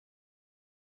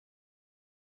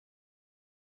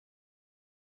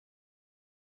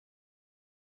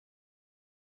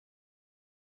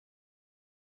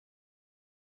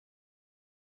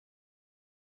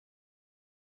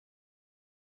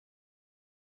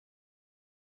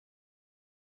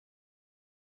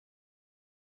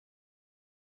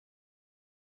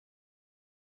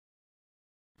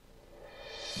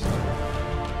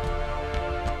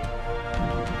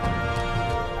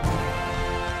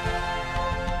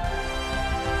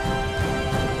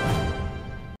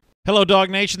Hello,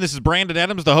 DawgNation. This is Brandon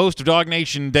Adams, the host of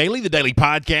DawgNation Daily, the daily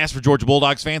podcast for Georgia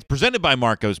Bulldogs fans, presented by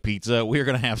Marco's Pizza. We are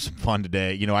going to have some fun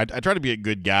today. You know, I try to be a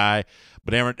good guy,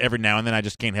 but every now and then I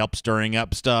just can't help stirring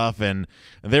up stuff, and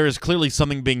there is clearly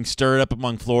something being stirred up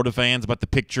among Florida fans about the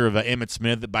picture of Emmitt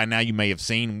Smith that by now you may have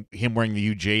seen him wearing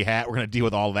the UGA hat. We're going to deal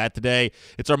with all of that today.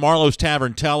 It's our Marlowe's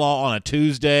Tavern Tell-All on a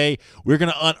Tuesday. We're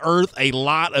going to unearth a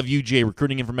lot of UGA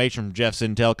recruiting information from Jeff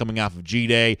Sintel coming off of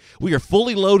G-Day. We are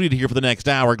fully loaded here for the next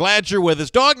hour. Glad you're with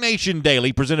us. DawgNation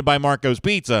Daily, presented by Marco's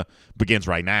Pizza, begins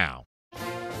right now.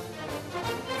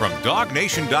 From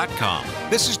DawgNation.com,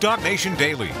 this is DawgNation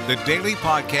Daily, the daily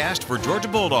podcast for Georgia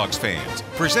Bulldogs fans,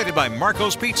 presented by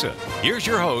Marco's Pizza. Here's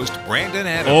your host, Brandon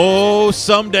Adams. Oh,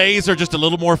 some days are just a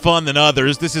little more fun than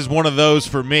others. This is one of those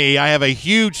for me. I have a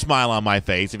huge smile on my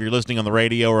face. If you're listening on the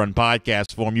radio or on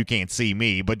podcast form, you can't see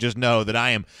me, but just know that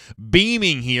I am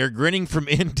beaming here, grinning from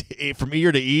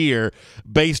ear to ear,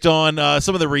 based on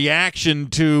some of the reaction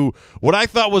to what I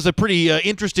thought was a pretty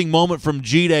interesting moment from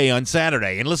G-Day on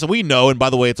Saturday. And listen, we know, and by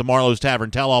the way, it's a Marlowe's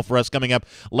Tavern Tell-All for us coming up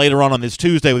later on this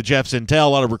Tuesday with Jeff Sintel, a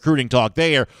lot of recruiting talk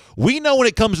there. We know when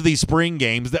it comes to these spring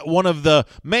games that one of the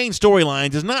main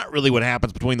storylines is not really what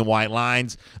happens between the white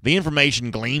lines. The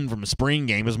information gleaned from a spring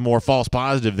game is more false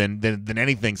positive than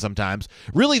anything sometimes.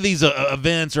 Really, these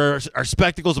events are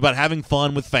spectacles about having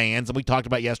fun with fans, and we talked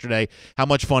about yesterday how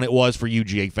much fun it was for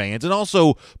UGA fans, and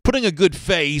also putting a good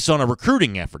face on a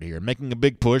recruiting effort here, making a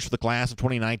big push for the class of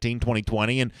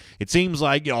 2019-2020, and it seems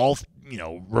like all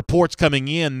reports coming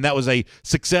in, that was a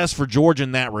success for Georgia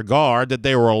in that regard, that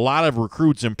there were a lot of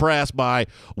recruits impressed by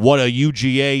what a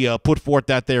UGA put forth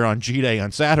out there on G-Day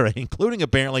on Saturday, including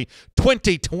apparently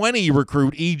 2020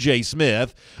 recruit E.J.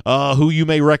 Smith, who you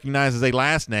may recognize as a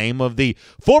last name of the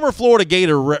former Florida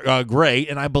Gator great,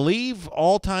 and I believe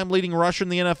all-time leading rusher in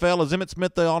the NFL. Is Emmitt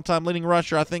Smith the all-time leading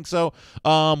rusher? I think so.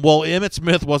 Well, Emmitt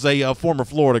Smith was a former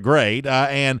Florida great,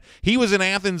 and he was in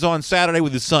Athens on Saturday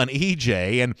with his son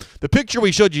E.J., and the picture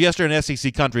we showed you yesterday on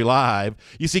SEC Country Live,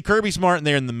 you see Kirby Smart in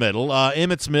there in the middle,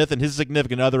 Emmitt Smith and his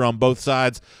significant other on both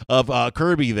sides of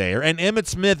Kirby there, and Emmitt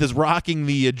Smith is rocking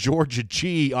the Georgia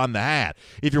G on the hat.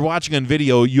 If you're watching on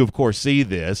video, you of course see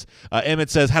this. Emmitt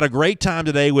says, had a great time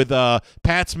today with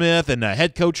Pat Smith and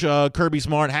head coach Kirby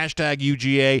Smart, hashtag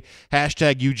UGA,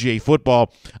 hashtag UGA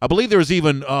football. I believe there was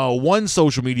even one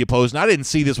social media post, and I didn't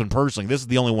see this one personally. This is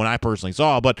the only one I personally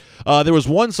saw, but there was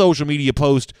one social media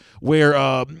post where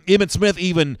Emmitt Smith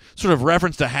even sort of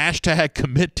referenced a hashtag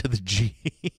commit to the G.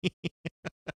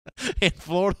 And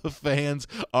Florida fans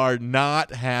are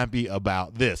not happy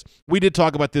about this. We did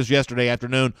talk about this yesterday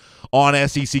afternoon on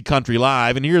SEC Country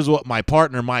Live, and here's what my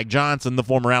partner, Mike Johnson, the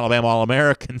former Alabama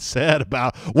All-American, said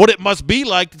about what it must be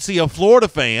like to see a Florida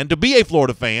fan, to be a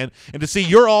Florida fan, and to see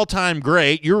your all-time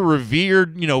great, your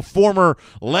revered, former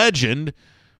legend,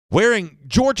 wearing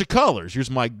Georgia colors.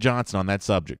 Here's Mike Johnson on that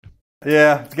subject.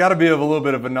 Yeah, it's got to be a little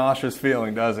bit of a nauseous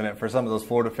feeling, doesn't it, for some of those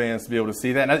Florida fans to be able to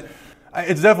see that. And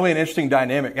it's definitely an interesting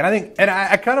dynamic. And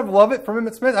I kind of love it from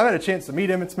Emmitt Smith. I've had a chance to meet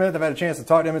Emmitt Smith. I've had a chance to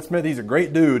talk to Emmitt Smith. He's a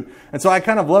great dude. And so I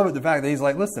kind of love it, the fact that he's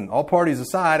like, listen, all parties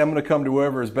aside, I'm going to come to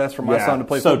whoever is best for my son to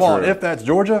play football. And if that's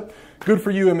Georgia, good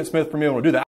for you, Emmitt Smith, for being able to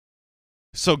do that.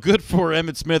 So good for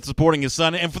Emmitt Smith supporting his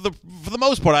son, and for the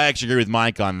most part, I actually agree with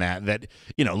Mike on that. That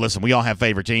listen, we all have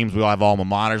favorite teams, we all have alma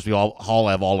maters, we all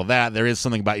have all of that. There is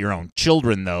something about your own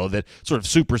children, though, that sort of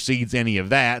supersedes any of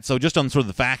that. So just on sort of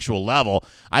the factual level,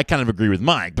 I kind of agree with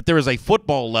Mike. But there is a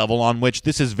football level on which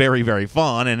this is very, very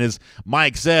fun, and as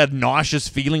Mike said, nauseous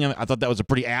feeling. I thought that was a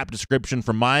pretty apt description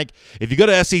from Mike. If you go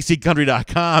to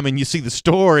SECCountry.com and you see the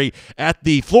story at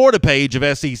the Florida page of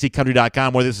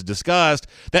SECCountry.com where this is discussed,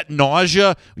 that nausea.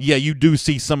 Yeah, you do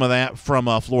see some of that from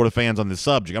Florida fans on this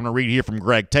subject. I'm going to read here from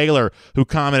Greg Taylor, who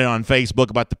commented on Facebook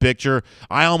about the picture.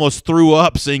 I almost threw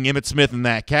up seeing Emmitt Smith in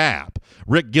that cap.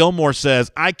 Rick Gilmore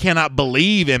says, I cannot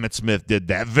believe Emmitt Smith did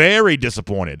that. Very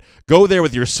disappointed. Go there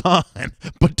with your son,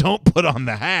 but don't put on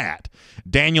the hat.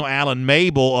 Daniel Allen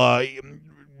Mabel,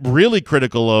 really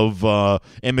critical of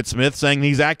Emmitt Smith, saying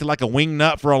he's acted like a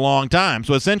wingnut for a long time.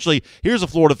 So essentially, here's a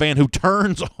Florida fan who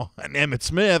turns on Emmitt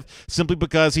Smith simply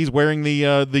because he's wearing the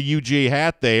UGA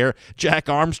hat there. Jack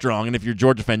Armstrong, and if you're a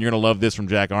Georgia fan, you're going to love this from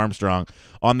Jack Armstrong.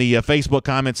 On the Facebook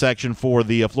comment section for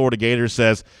the Florida Gators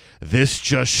says, this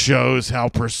just shows how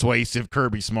persuasive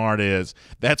Kirby Smart is.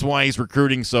 That's why he's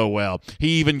recruiting so well.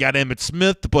 He even got Emmitt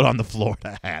Smith to put on the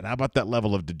Florida hat. How about that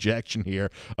level of dejection here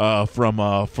from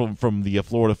the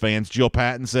Florida Florida fans. Jill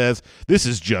Patton says, this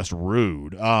is just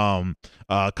rude.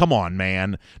 Come on,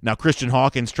 man. Now, Christian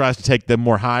Hawkins tries to take the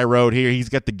more high road here. He's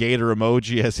got the gator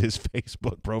emoji as his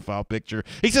Facebook profile picture.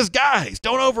 He says, guys,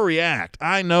 don't overreact.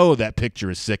 I know that picture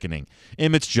is sickening.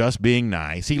 Emmitt's just being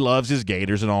nice. He loves his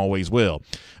gators and always will.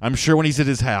 I'm sure when he's at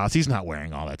his house, he's not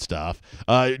wearing all that stuff.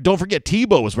 Don't forget,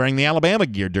 Tebow was wearing the Alabama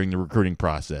gear during the recruiting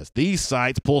process. These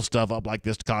sites pull stuff up like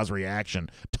this to cause reaction.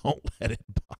 Don't let it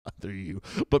bother you.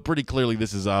 But pretty clearly,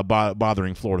 this is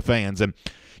bothering Florida fans. And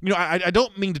I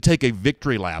don't mean to take a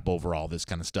victory lap over all this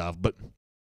kind of stuff, but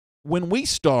when we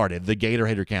started the Gator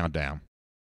Hater Countdown,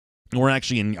 we're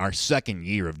actually in our second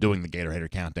year of doing the Gator Hater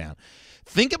Countdown.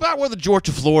 Think about where the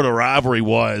Georgia-Florida rivalry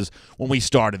was when we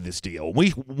started this deal.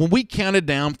 When we counted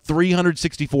down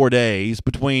 364 days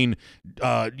between,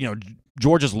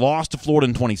 Georgia's loss to Florida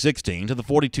in 2016 to the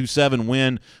 42-7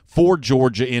 win for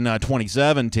Georgia in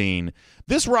 2017.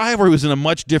 This rivalry was in a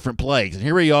much different place. And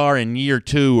here we are in year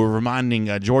two, we're reminding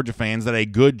Georgia fans that a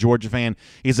good Georgia fan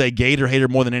is a Gator hater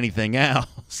more than anything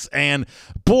else. And,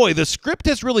 boy, the script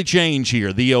has really changed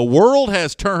here. The world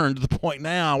has turned to the point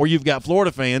now where you've got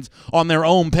Florida fans on their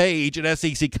own page at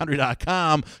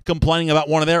seccountry.com complaining about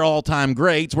one of their all-time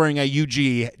greats wearing a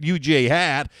UGA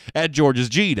hat at Georgia's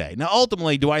G-Day. Now,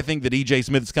 ultimately, do I think that E.J.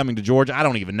 Smith is coming to Georgia? I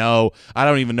don't even know. I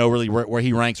don't even know really where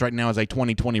he ranks right now as a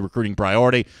 2020 recruiting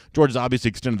priority. Georgia's obviously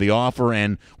extended the offer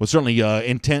and was certainly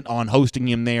intent on hosting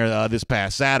him there this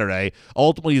past Saturday.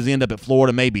 Ultimately, does he end up at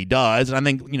Florida? Maybe he does. And I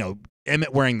think,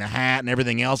 Emmitt wearing the hat and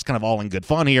everything else kind of all in good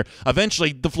fun here.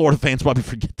 Eventually, the Florida fans probably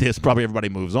forget this. Probably everybody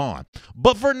moves on.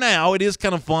 But for now, it is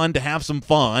kind of fun to have some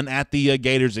fun at the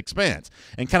Gators' expense.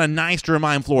 And kind of nice to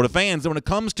remind Florida fans that when it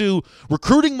comes to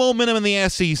recruiting momentum in the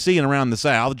SEC and around the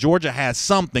South, Georgia has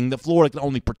something that Florida can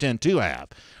only pretend to have.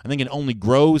 I think it only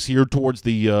grows here towards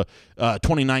the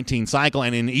 2019 cycle.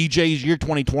 And in EJ's year,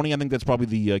 2020, I think that's probably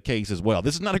the case as well.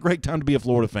 This is not a great time to be a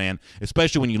Florida fan,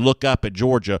 especially when you look up at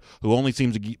Georgia, who only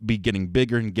seems to be getting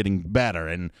bigger and getting better.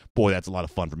 And, boy, that's a lot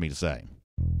of fun for me to say.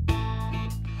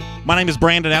 My name is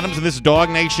Brandon Adams, and this is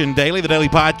DawgNation Daily, the daily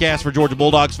podcast for Georgia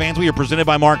Bulldogs fans. We are presented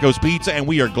by Marco's Pizza, and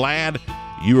we are glad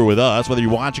you are with us, whether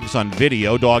you're watching us on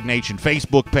video, DawgNation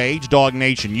Facebook page,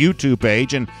 DawgNation YouTube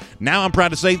page, and now I'm proud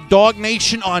to say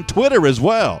DawgNation on Twitter as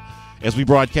well, as we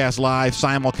broadcast live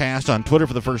simulcast on Twitter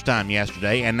for the first time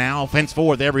yesterday, and now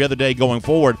henceforth every other day going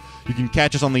forward, you can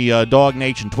catch us on the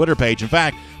DawgNation Twitter page. In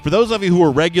fact, for those of you who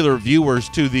are regular viewers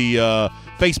to the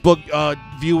Facebook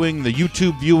viewing, the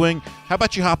YouTube viewing, how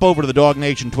about you hop over to the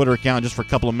DawgNation Twitter account just for a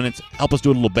couple of minutes, help us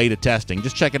do a little beta testing.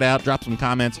 Just check it out, drop some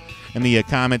comments in the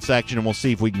comment section, and we'll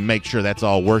see if we can make sure that's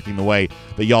all working the way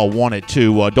that y'all want it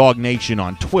to. DawgNation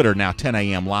on Twitter, now 10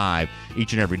 a.m. live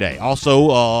each and every day.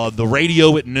 Also, the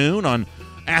radio at noon on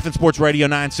Athens Sports Radio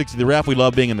 960 The Ref. We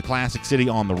love being in the Classic City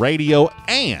on the radio,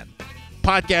 and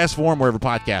podcast form wherever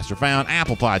podcasts are found,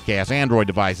 Apple Podcasts, Android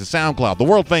devices, SoundCloud, the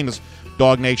world-famous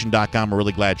DawgNation.com. We're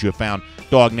really glad you have found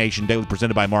DawgNation Daily,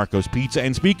 presented by Marco's Pizza.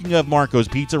 And speaking of Marco's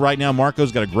Pizza, right now,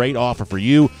 Marco's got a great offer for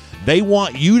you. They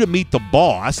want you to meet the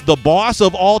boss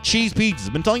of all cheese pizzas.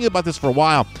 I've been telling you about this for a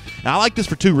while, and I like this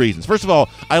for two reasons. First of all,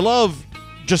 I love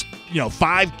just,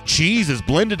 5 cheeses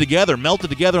blended together, melted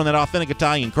together on that authentic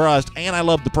Italian crust, and I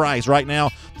love the price. Right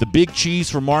now, the big cheese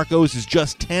from Marco's is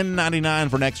just $10.99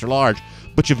 for an extra large.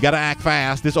 But you've got to act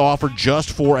fast. This offer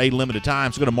just for a limited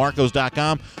time. So go to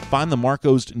Marcos.com, find the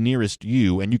Marcos nearest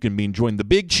you, and you can be enjoying the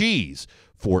big cheese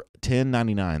for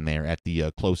 $10.99 there at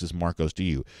the closest Marcos to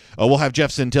you. We'll have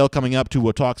Jeff Sintel coming up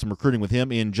to talk some recruiting with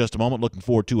him in just a moment. Looking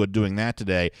forward to doing that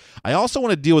today. I also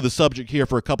want to deal with a subject here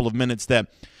for a couple of minutes that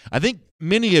I think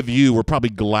many of you were probably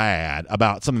glad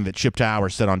about, something that Chip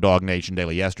Towers said on DawgNation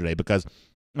Daily yesterday, because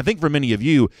I think for many of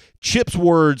you, Chip's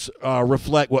words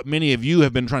reflect what many of you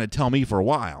have been trying to tell me for a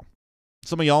while.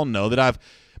 Some of y'all know that I've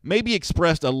maybe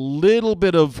expressed a little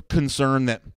bit of concern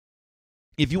that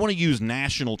if you want to use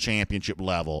national championship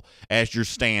level as your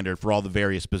standard for all the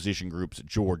various position groups at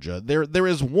Georgia, there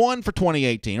is one for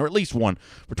 2018, or at least one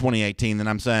for 2018, that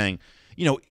I'm saying,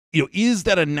 is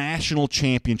that a national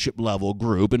championship level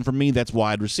group? And for me, that's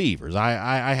wide receivers.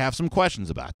 I have some questions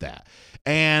about that.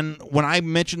 And when I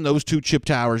mentioned those two Chip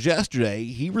Towers yesterday,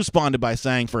 he responded by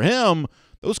saying for him,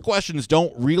 those questions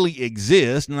don't really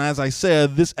exist. And as I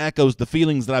said, this echoes the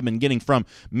feelings that I've been getting from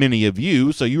many of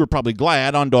you. So you were probably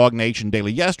glad on DawgNation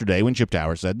Daily yesterday when Chip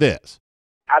Towers said this.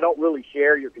 I don't really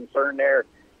share your concern there.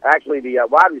 Actually, the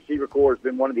wide receiver corps has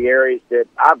been one of the areas that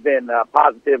I've been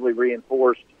positively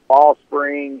reinforced all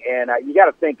spring. And you got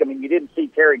to think, you didn't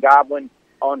see Terry Godwin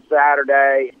on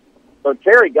Saturday. So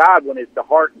Terry Godwin is the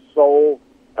heart and soul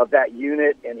of that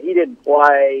unit, and he didn't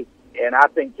play. And I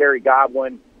think Terry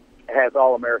Godwin has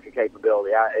All-American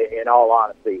capability, in all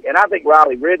honesty. And I think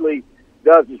Riley Ridley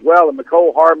does as well, and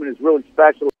McCole Hardman is really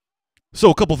special. So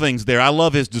a couple things there. I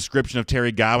love his description of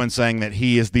Terry Godwin, saying that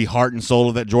he is the heart and soul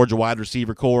of that Georgia wide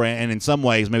receiver core, and in some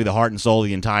ways maybe the heart and soul of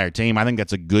the entire team. I think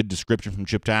that's a good description from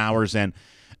Chip Towers. And,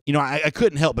 you know, I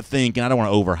couldn't help but think, and I don't want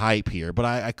to overhype here, but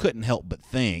I couldn't help but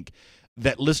think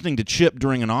that listening to Chip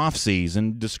during an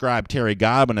offseason describe Terry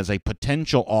Godwin as a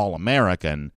potential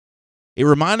All-American, it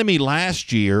reminded me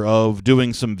last year of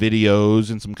doing some videos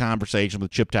and some conversations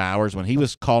with Chip Towers when he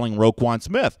was calling Roquan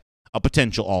Smith a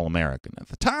potential All-American. At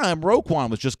the time, Roquan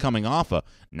was just coming off a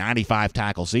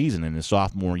 95-tackle season in his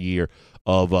sophomore year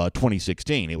of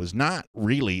 2016. It was not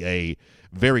really a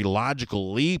very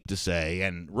logical leap to say,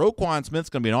 and Roquan Smith's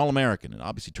going to be an All-American, and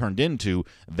obviously turned into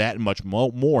that much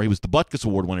more. He was the Butkus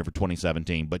Award winner for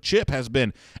 2017, but Chip has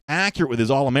been accurate with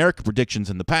his All-American predictions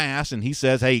in the past, and he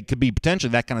says, hey, it could be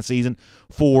potentially that kind of season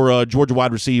for Georgia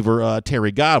wide receiver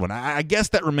Terry Godwin. I guess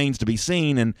that remains to be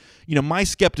seen, and you know, my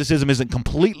skepticism isn't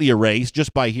completely erased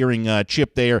just by hearing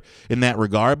Chip there in that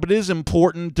regard, but it is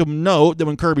important to note that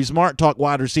when Kirby Smart talked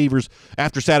wide receivers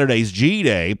after Saturday's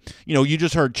G-Day, you know, you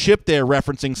just heard Chip there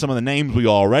referencing some of the names we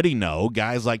already know,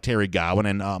 guys like Terry Godwin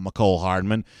and McCole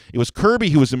Hardman. It was Kirby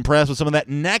who was impressed with some of that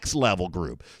next level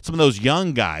group, some of those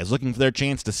young guys looking for their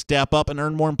chance to step up and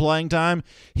earn more playing time.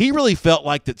 He really felt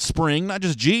like that spring, not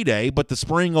just G-Day, but the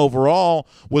spring overall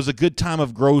was a good time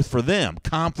of growth for them.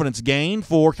 Confidence gained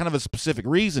for kind of a specific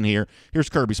reason here. Here's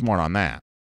Kirby Smart on that.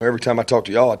 Every time I talk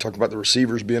to y'all, I talk about the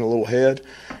receivers being a little ahead,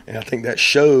 and I think that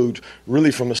showed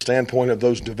really from the standpoint of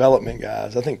those development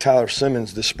guys. I think Tyler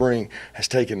Simmons this spring has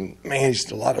taken, he's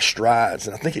a lot of strides,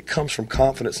 and I think it comes from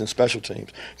confidence in special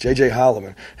teams. J.J.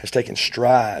 Holloman has taken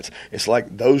strides. It's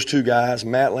like those two guys,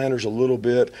 Matt Landers a little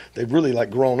bit, they've really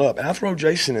like grown up. And I throw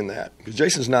Jason in that because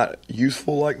Jason's not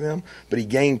youthful like them, but he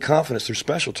gained confidence through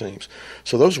special teams.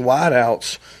 So those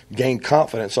wideouts gained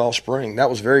confidence all spring. That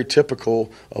was very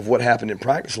typical of what happened in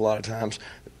practice. A lot of times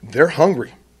they're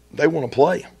hungry, they want to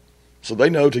play, so they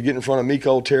know to get in front of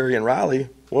Miko, Terry, and Riley,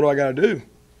 what do I got to do?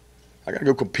 I got to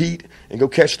go compete and go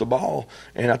catch the ball.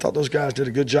 And I thought those guys did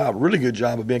a good job, really good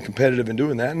job of being competitive and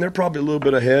doing that. And they're probably a little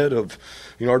bit ahead of,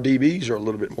 you know, our DBs are a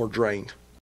little bit more drained.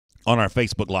 On our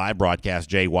Facebook Live broadcast,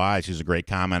 Jay Wise, who's a great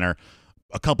commenter,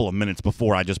 a couple of minutes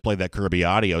before I just played that Kirby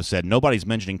audio, said nobody's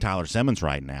mentioning Tyler Simmons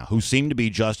right now, who seemed to be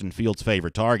Justin Fields'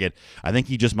 favorite target. I think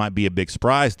he just might be a big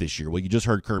surprise this year. Well, you just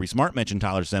heard Kirby Smart mention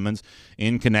Tyler Simmons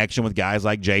in connection with guys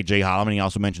like J.J. Holloman. He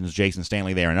also mentions Jason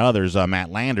Stanley there and others,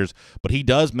 Matt Landers, but he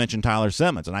does mention Tyler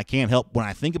Simmons. And I can't help, when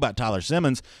I think about Tyler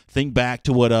Simmons, think back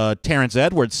to what Terrence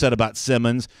Edwards said about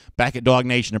Simmons back at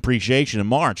DawgNation Appreciation in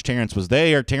March. Terrence was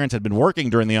there. Terrence had been working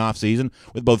during the offseason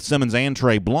with both Simmons and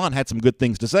Trey Blunt, had some good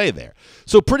things to say there.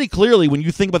 So pretty clearly, when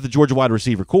you think about the Georgia wide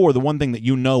receiver core, the one thing that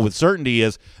you know with certainty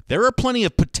is there are plenty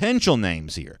of potential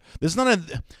names here. This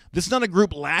is not a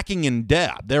group lacking in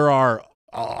depth. There are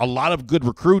a lot of good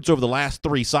recruits over the last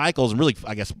 3 cycles, and really,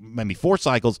 I guess, maybe 4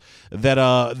 cycles that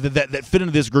fit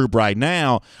into this group right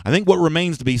now. I think what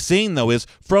remains to be seen, though, is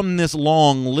from this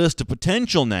long list of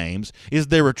potential names, is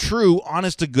there a true,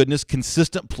 honest-to-goodness,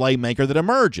 consistent playmaker that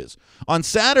emerges? On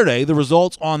Saturday, the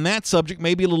results on that subject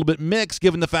may be a little bit mixed,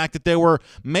 given the fact that there were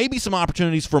maybe some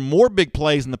opportunities for more big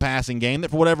plays in the passing game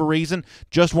that, for whatever reason,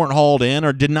 just weren't hauled in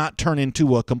or did not turn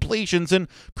into completions, and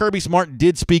Kirby Smart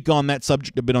did speak on that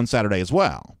subject a bit on Saturday as well.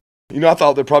 You know, I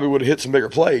thought they probably would have hit some bigger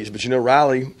plays, but, you know,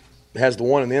 Riley has the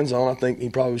one in the end zone. I think he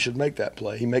probably should make that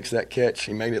play. He makes that catch.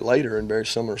 He made it later in very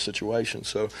similar situations.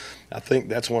 So I think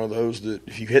that's one of those that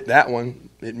if you hit that one,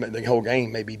 the whole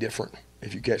game may be different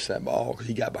if you catch that ball because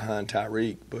he got behind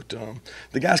Tyreek. But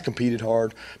the guys competed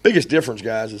hard. Biggest difference,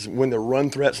 guys, is when the run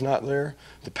threat's not there,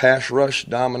 the pass rush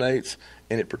dominates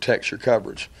and it protects your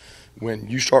coverage. When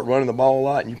you start running the ball a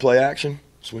lot and you play action,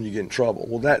 it's when you get in trouble.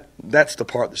 Well, that's the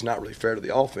part that's not really fair to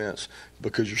the offense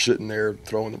because you're sitting there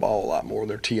throwing the ball a lot more.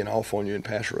 They're teeing off on you in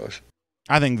pass rush.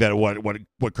 I think that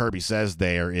what Kirby says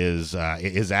there is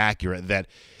accurate, that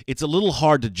it's a little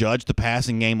hard to judge the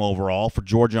passing game overall for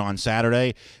Georgia on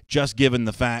Saturday, just given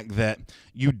the fact that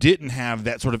you didn't have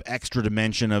that sort of extra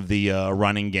dimension of the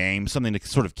running game, something to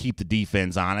sort of keep the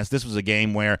defense honest. This was a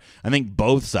game where I think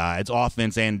both sides,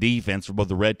 offense and defense, for both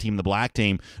the red team and the black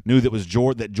team, knew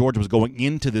that Georgia was going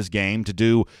into this game to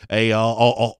do a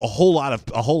whole lot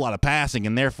of passing,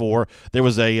 and therefore there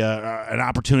was an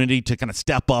opportunity to kind of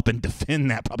step up and defend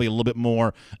that probably a little bit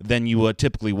more than you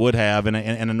typically would have in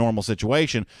a normal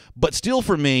situation. But still,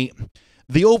 for me,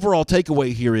 the overall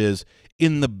takeaway here is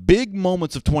in the big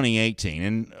moments of 2018,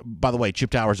 and by the way,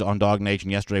 Chip Towers on DawgNation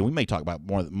yesterday, we may talk about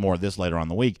more of this later on in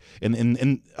the week,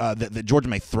 that Georgia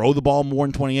may throw the ball more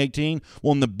in 2018.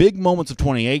 Well, in the big moments of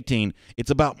 2018, it's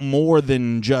about more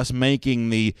than just making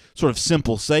the sort of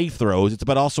simple safe throws. It's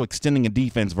about also extending a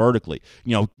defense vertically.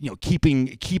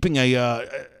 Keeping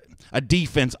a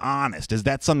defense honest. Is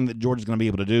that something that Georgia's going to be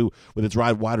able to do with its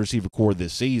wide receiver core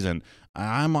this season?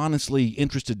 I'm honestly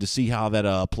interested to see how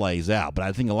that plays out, but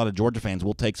I think a lot of Georgia fans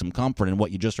will take some comfort in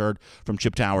what you just heard from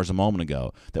Chip Towers a moment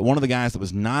ago, that one of the guys that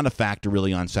was not a factor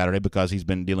really on Saturday because he's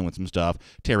been dealing with some stuff,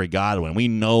 Terry Godwin. We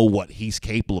know what he's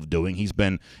capable of doing. He's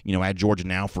been at Georgia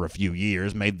now for a few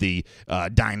years, made the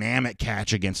dynamic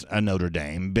catch against Notre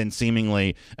Dame, been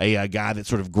seemingly a guy that's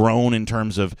sort of grown in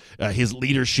terms of his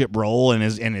leadership role and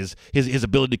his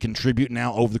ability to contribute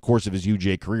now over the course of his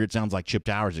UGA career. It sounds like Chip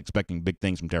Towers is expecting big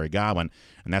things from Terry Godwin,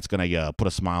 and that's going to put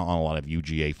a smile on a lot of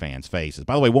UGA fans' faces.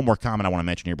 By the way, one more comment I want to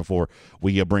mention here before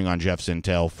we bring on Jeff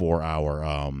Sintel for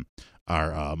our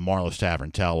Marlowe's Tavern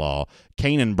tell-all.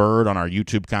 Kanan Bird on our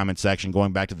YouTube comment section,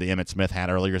 going back to the Emmitt Smith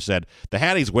hat earlier, said, the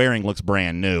hat he's wearing looks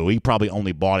brand new. He probably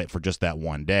only bought it for just that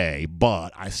one day,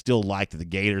 but I still like that the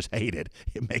Gators hate it.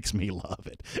 It makes me love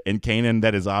it. And Kanan,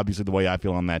 that is obviously the way I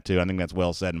feel on that, too. I think that's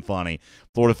well said and funny.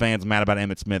 Florida fans mad about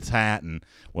Emmitt Smith's hat, and,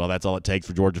 well, that's all it takes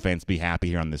for Georgia fans to be happy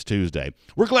here on this Tuesday.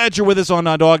 We're glad you're with us on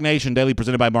DawgNation Daily,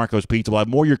 presented by Marco's Pizza. We'll have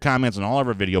more of your comments on all of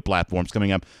our video platforms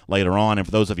coming up later on. And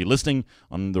for those of you listening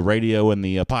on the radio and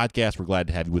the podcast, we're glad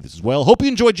to have you with us as well. Hope you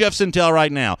enjoy Jeff Sintel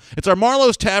right now. It's our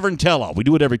Marlowe's Tavern tell-all. We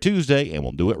do it every Tuesday, and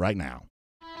we'll do it right now.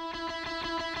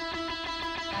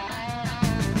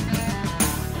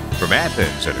 From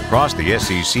Athens and across the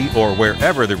SEC or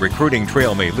wherever the recruiting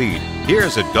trail may lead,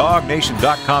 here's a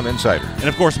DawgNation.com insider. And,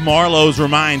 of course, Marlowe's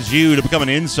reminds you to become an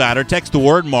insider. Text the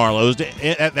word Marlowe's.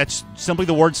 That's simply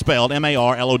the word spelled,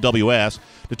 M-A-R-L-O-W-S,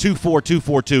 to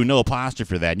 24242. No apostrophe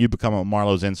for that. And you become a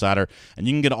Marlowe's insider, and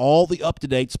you can get all the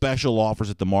up-to-date special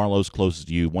offers at the Marlowe's closest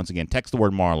to you. Once again, text the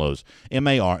word Marlowe's,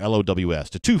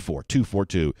 M-A-R-L-O-W-S, to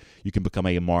 24242. You can become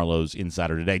a Marlowe's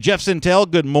insider today. Jeff Sintel,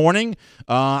 good morning.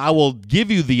 I will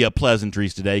give you the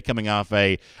pleasantries today, coming off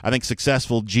I think,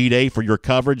 successful G-Day for your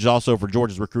coverage, also for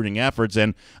Georgia's recruiting efforts,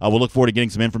 and we'll look forward to getting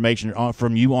some information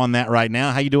from you on that right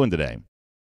now. How you doing today?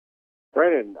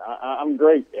 Brandon, I'm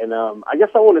great, and I guess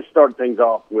I want to start things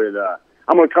off with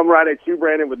I'm going to come right at you,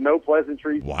 Brandon, with no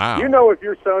pleasantries. Wow. You know, if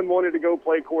your son wanted to go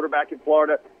play quarterback in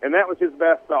Florida, and that was his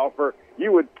best offer,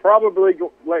 you would probably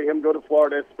let him go to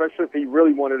Florida, especially if he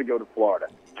really wanted to go to Florida.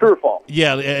 True or false?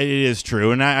 Yeah, it is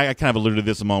true, and I kind of alluded to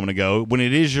this a moment ago. When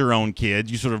it is your own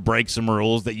kid, you sort of break some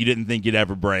rules that you didn't think you'd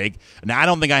ever break. Now, I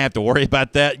don't think I have to worry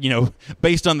about that.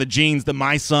 Based on the genes that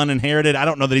my son inherited, I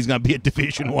don't know that he's going to be a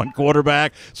Division I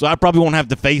quarterback, so I probably won't have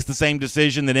to face the same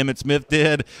decision that Emmitt Smith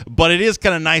did. But it is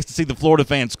kind of nice to see the Florida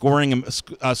fans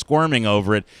squirming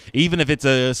over it, even if it's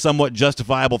a somewhat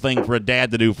justifiable thing for a dad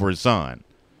to do for his son.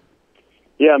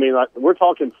 Yeah, I mean, like, we're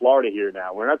talking Florida here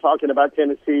now. We're not talking about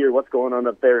Tennessee or what's going on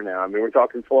up there now. I mean, we're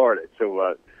talking Florida.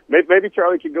 So maybe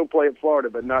Charlie could go play at Florida,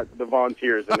 but not the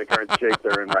Volunteers in the current shape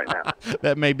they're in right now.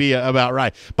 That may be about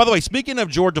right. By the way, speaking of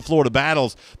Georgia-Florida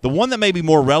battles, the one that may be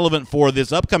more relevant for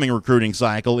this upcoming recruiting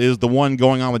cycle is the one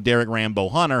going on with Derek Rambo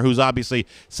Hunter, who's obviously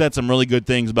said some really good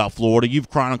things about Florida.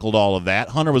 You've chronicled all of that.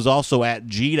 Hunter was also at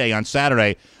G-Day on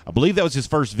Saturday. I believe that was his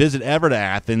first visit ever to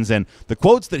Athens, and the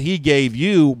quotes that he gave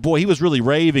you, boy, he was really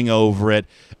raving over it.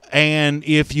 And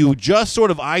if you just sort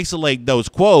of isolate those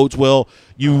quotes, well,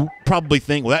 you probably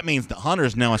think, well, that means that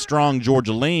Hunter's now a strong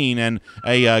Georgia lean and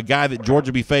a guy that Georgia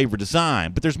would be favored to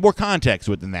sign. But there's more context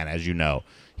to it than that, as you know.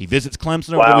 He visits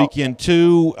Clemson over the weekend,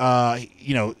 too.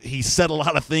 He said a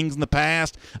lot of things in the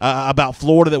past about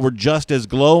Florida that were just as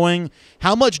glowing.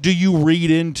 How much do you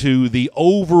read into the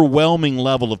overwhelming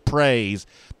level of praise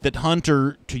that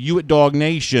Hunter, to you at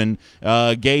DawgNation,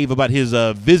 gave about his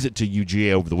visit to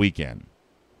UGA over the weekend?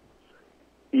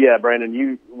 Yeah,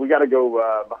 Brandon, we got to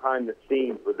go behind the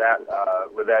scenes with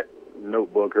that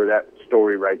notebook or that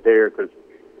story right there, because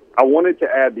I wanted to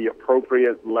add the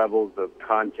appropriate levels of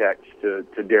context to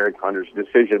Derek Hunter's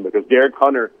decision, because Derek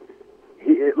Hunter,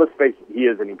 let's face it, he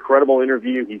is an incredible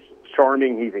interview. He's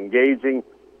charming. He's engaging.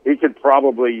 He could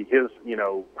probably, his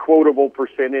quotable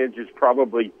percentage is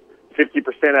probably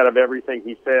 50% out of everything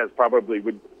he says probably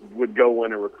would go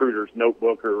in a recruiter's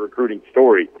notebook or a recruiting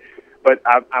story. But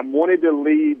I wanted to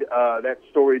lead that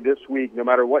story this week, no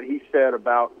matter what he said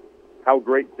about how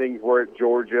great things were at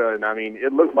Georgia. And, I mean,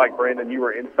 it looked like, Brandon, you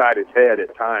were inside his head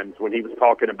at times when he was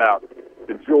talking about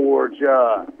the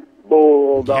Georgia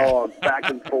Bulldogs back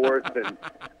and forth. And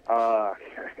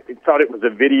he thought it was a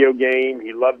video game.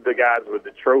 He loved the guys with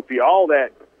the trophy, all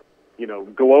that.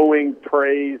 glowing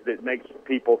praise that makes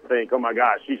people think, oh my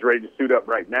gosh, she's ready to suit up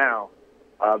right now.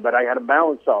 But I had to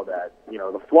balance all that.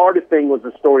 The Florida thing was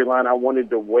a storyline I wanted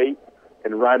to wait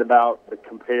and write about, the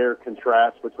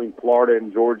contrast between Florida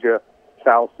and Georgia,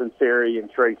 Sal Sunseri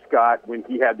and Trey Scott, when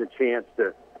he had the chance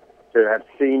to have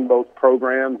seen both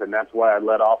programs, and that's why I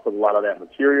let off with a lot of that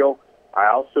material. I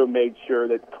also made sure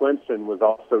that Clemson was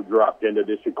also dropped into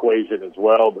this equation as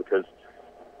well, because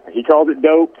he called it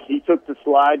dope. He took the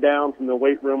slide down from the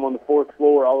weight room on the 4th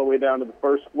floor all the way down to the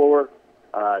 1st floor.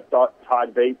 I thought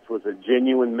Todd Bates was a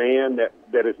genuine man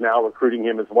that is now recruiting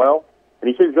him as well. And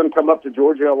he says he's going to come up to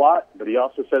Georgia a lot, but he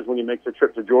also says when he makes a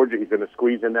trip to Georgia, he's going to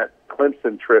squeeze in that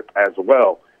Clemson trip as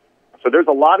well. So there's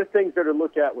a lot of things there to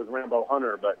look at with Rambo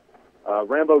Hunter, but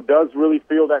Rambo does really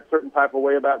feel that certain type of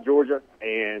way about Georgia,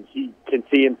 and he can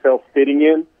see himself fitting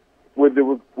in with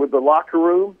the locker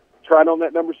room, trying on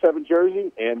that number 7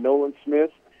 jersey, and Nolan Smith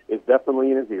is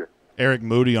definitely in his ear. Eric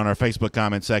Moody on our Facebook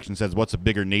comment section says, what's a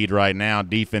bigger need right now,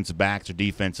 defensive backs or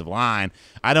defensive line?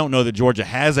 I don't know that Georgia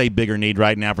has a bigger need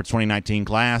right now for 2019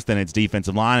 class than its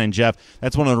defensive line. And, Jeff,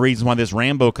 that's one of the reasons why this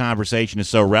Rambo conversation is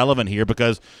so relevant here,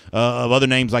 because of other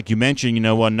names like you mentioned,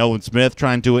 Nolan Smith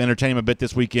trying to entertain him a bit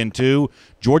this weekend too.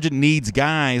 Georgia needs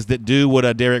guys that do what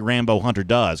a Derek Rambo Hunter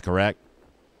does, correct?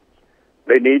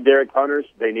 They need Derek Hunters.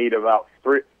 They need about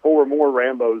 4 more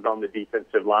Rambos on the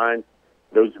defensive line.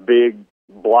 Those big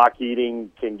block-eating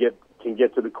can get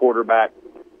to the quarterback,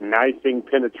 knifing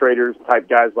penetrators type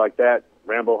guys like that.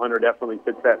 Rambo Hunter definitely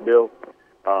fits that bill.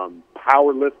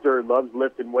 Power lifter, loves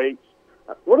lifting weights.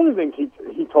 One of the things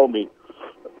he told me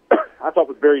I thought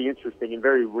was very interesting and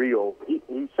very real. He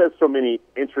says so many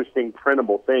interesting,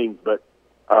 printable things, but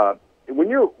when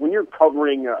you're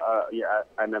covering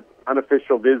an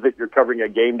unofficial visit, you're covering a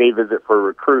game day visit for a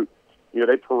recruit.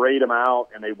 They parade them out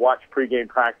and they watch pregame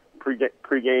practice,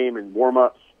 pregame and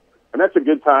warm-ups, and that's a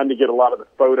good time to get a lot of the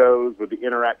photos with the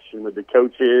interaction with the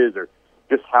coaches, or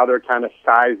just how they're kind of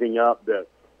sizing up the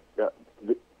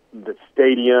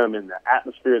stadium and the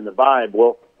atmosphere and the vibe.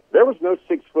 Well, there was no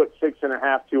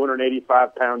 6'6.5",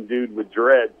 285-pound dude with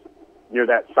dreads near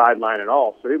that sideline at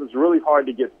all, so it was really hard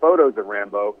to get photos of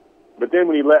Rambo. But then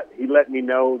when he let me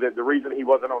know that the reason he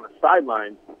wasn't on the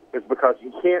sideline is because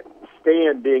he can't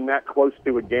stand being that close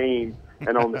to a game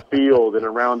and on the field and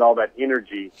around all that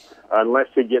energy unless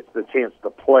he gets the chance to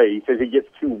play. He says he gets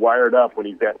too wired up when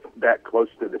he's that close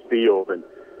to the field. And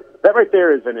that right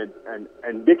there is an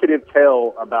indicative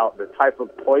tell about the type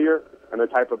of player and the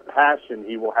type of passion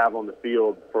he will have on the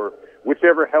field for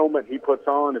whichever helmet he puts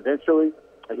on eventually.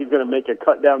 And he's going to make a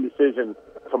cut-down decision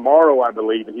tomorrow, I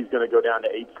believe, and he's going to go down to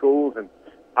 8 schools. And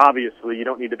obviously, you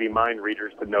don't need to be mind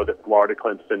readers to know that Florida,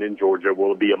 Clemson, and Georgia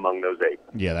will be among those 8.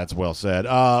 Yeah, that's well said.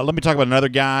 Let me talk about another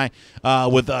guy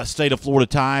with state of Florida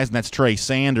ties, and that's Trey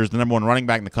Sanders, the number 1 running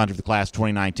back in the country for the class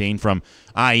 2019 from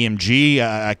IMG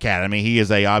Academy. He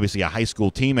is obviously a high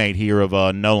school teammate here of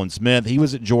Nolan Smith. He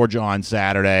was at Georgia on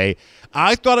Saturday.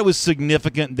 I thought it was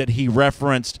significant that he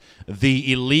referenced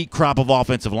the elite crop of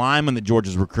offensive linemen that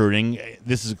Georgia's recruiting.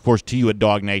 This is, of course, to you at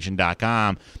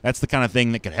DawgNation.com. That's the kind of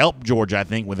thing that could help Georgia, I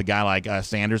think, with a guy like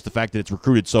Sanders, the fact that it's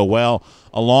recruited so well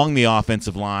along the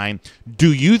offensive line.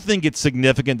 Do you think it's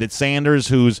significant that Sanders,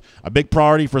 who's a big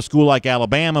priority for a school like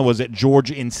Alabama, was at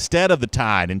Georgia instead of the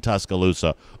Tide in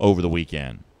Tuscaloosa over the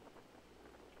weekend?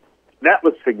 That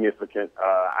was significant.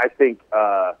 I think,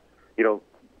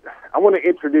 I want to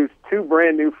introduce 2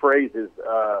 brand new phrases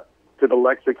to the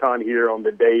lexicon here on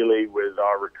the daily with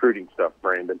our recruiting stuff,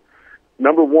 Brandon.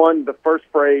 Number 1, the first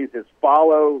phrase is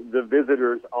follow the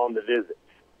visitors on the visits.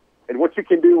 And what you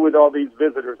can do with all these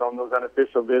visitors on those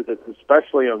unofficial visits,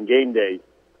 especially on game days,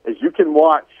 is you can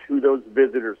watch who those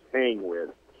visitors hang with.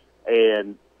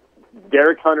 And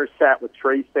Derek Hunter sat with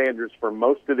Trey Sanders for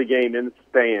most of the game in the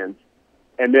stands.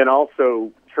 And then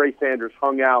also Trey Sanders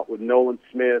hung out with Nolan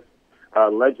Smith,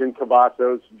 Legend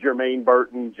Cavazos, Jermaine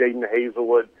Burton, Jaden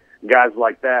Hazelwood, guys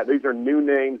like that. These are new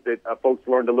names that folks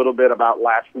learned a little bit about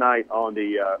last night on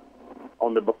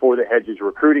the Before the Hedges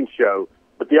recruiting show.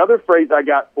 But the other phrase I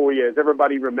got for you is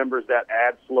everybody remembers that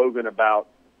ad slogan about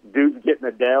dudes getting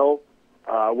a Dell.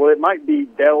 Well, it might be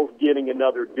Dell's getting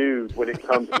another dude when it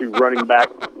comes to running back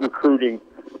recruiting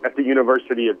at the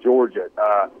University of Georgia.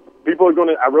 People are going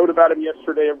to, I wrote about him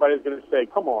yesterday, everybody's going to say,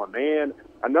 come on, man,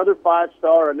 another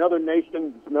 5-star, another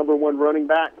nation's number 1 running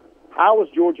back. How is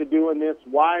Georgia doing this?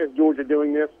 Why is Georgia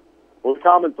doing this? Well, the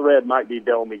common thread might be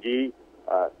Dell McGee.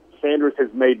 Sanders has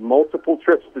made multiple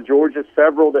trips to Georgia,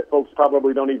 several that folks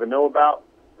probably don't even know about,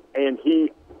 and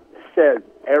he says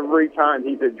every time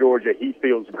he's at Georgia, he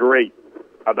feels great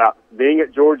about being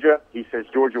at Georgia. He says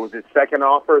Georgia was his second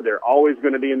offer. They're always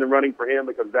going to be in the running for him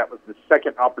because that was the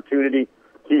second opportunity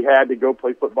he had to go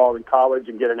play football in college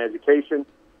and get an education.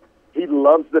 He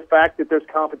loves the fact that there's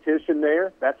competition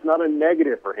there. That's not a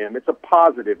negative for him. It's a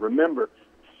positive. Remember,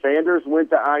 Sanders went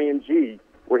to IMG,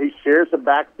 where he shares the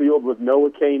backfield with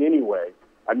Noah Cain anyway,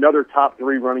 another top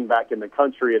 3 running back in the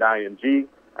country at IMG,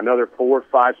 another 4- or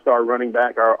 5-star running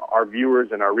back. Our viewers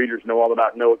and our readers know all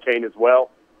about Noah Cain as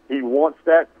well. He wants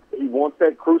that. He wants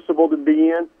that crucible to be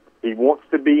in. He wants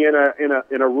to be in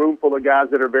a room full of guys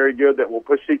that are very good that will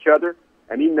push each other,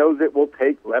 and he knows it will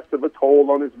take less of a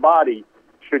toll on his body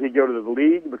should he go to the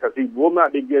league, because he will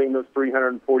not be getting those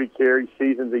 340 carry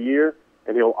seasons a year,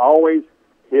 and he'll always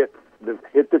hit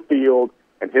the field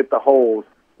and hit the holes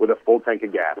with a full tank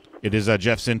of gas. It is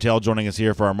Jeff Sintel joining us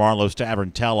here for our Marlowe's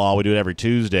Tavern Tell-All. We do it every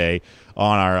Tuesday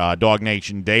on our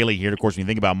DawgNation Daily here. Of course, when you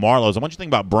think about Marlowe's, I want you to think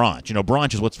about brunch. You know,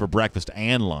 brunch is what's for breakfast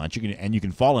and lunch. You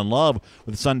can fall in love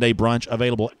with Sunday brunch,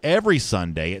 available every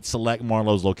Sunday at select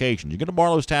Marlowe's locations. You go to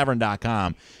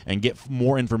marlowstavern.com and get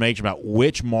more information about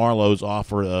which Marlowe's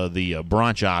offer the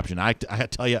brunch option. I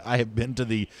tell you, I have been to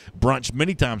the brunch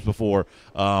many times before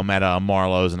at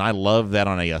Marlowe's, and I love that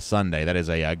on a Sunday. That is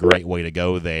a great way to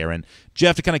go there. And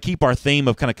Jeff, to kind of keep our theme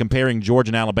of kind of comparing Georgia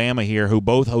and Alabama here, who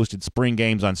both hosted spring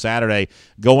games on Saturday,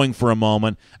 going for a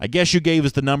moment, I guess you gave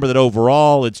us the number that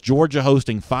overall it's Georgia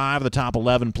hosting 5 of the top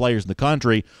 11 players in the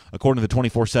country, according to the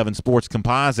 24/7 Sports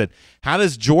Composite. How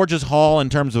does Georgia's haul in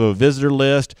terms of a visitor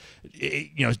list,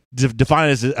 define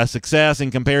it as a success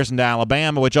in comparison to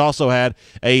Alabama, which also had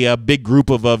a big group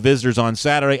of visitors on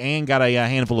Saturday and got a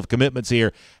handful of commitments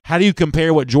here? How do you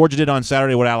compare what Georgia did on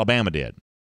Saturday to what Alabama did?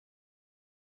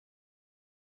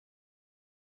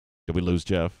 Did we lose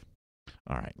Jeff?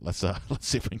 All right, let's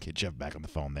see if we can get Jeff back on the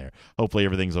phone there. Hopefully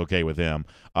everything's okay with him.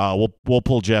 We'll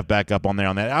pull Jeff back up on there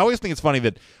on that. I always think it's funny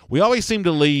that we always seem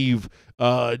to leave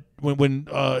when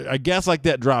a guest like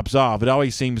that drops off. It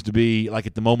always seems to be like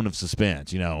at the moment of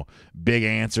suspense. Big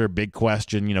answer, big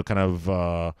question. Kind of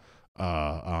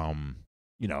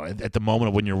at the moment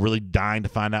of when you're really dying to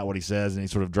find out what he says, and he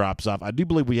sort of drops off. I do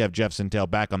believe we have Jeff Sintel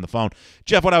back on the phone.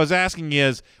 Jeff, what I was asking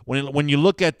is when you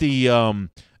look at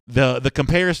the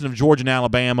comparison of Georgia and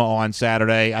Alabama on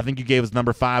Saturday, I think you gave us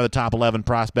number 5 of the top 11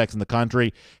 prospects in the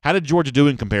country. How did Georgia do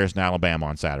in comparison to Alabama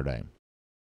on Saturday?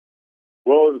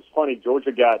 Well, it was funny.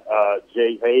 Georgia got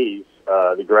Jay Hayes,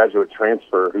 the graduate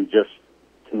transfer who just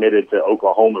committed to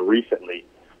Oklahoma recently,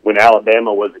 when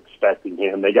Alabama was expecting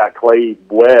him. They got Clay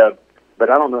Webb, but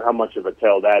I don't know how much of a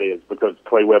tell that is, because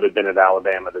Clay Webb had been at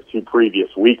Alabama the 2 previous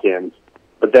weekends,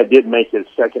 but that did make his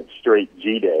second straight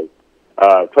G-Day.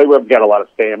 Clay Webb's got a lot of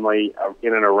family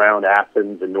in and around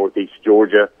Athens in northeast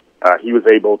Georgia. He was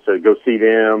able to go see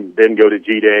them, then go to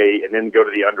G-Day, and then go to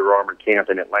the Under Armour camp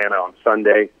in Atlanta on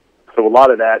Sunday. So a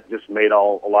lot of that just made a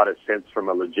lot of sense from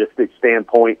a logistics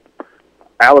standpoint.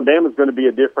 Alabama's going to be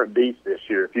a different beast this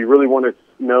year. If you really want to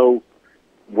know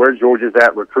where Georgia's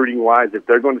at recruiting-wise, if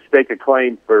they're going to stake a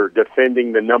claim for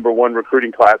defending the number 1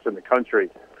 recruiting class in the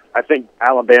country, I think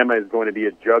Alabama is going to be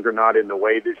a juggernaut in the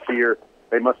way this year.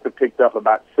 They must have picked up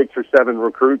about 6 or 7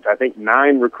 recruits, I think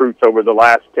 9 recruits over the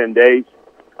last 10 days.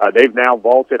 They've now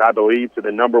vaulted, I believe, to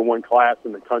the number 1 class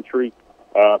in the country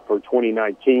for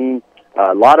 2019.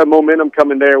 A lot of momentum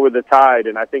coming there with the Tide,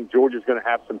 and I think Georgia's going to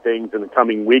have some things in the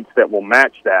coming weeks that will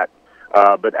match that.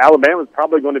 But Alabama's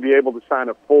probably going to be able to sign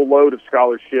a full load of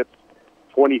scholarships,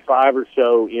 25 or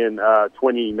so in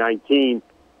 2019,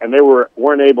 and they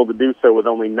weren't able to do so with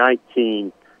only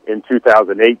 19 in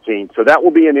 2018. So that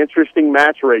will be an interesting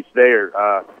match race there.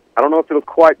 I don't know if it'll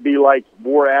quite be like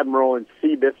War Admiral and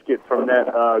Seabiscuit from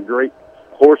that great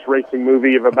horse racing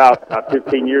movie of about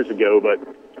 15 years ago, but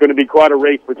it's going to be quite a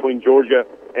race between Georgia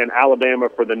and Alabama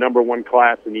for the number 1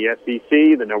 class in the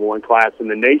SEC, the number 1 class in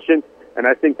the nation. And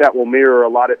I think that will mirror a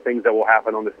lot of things that will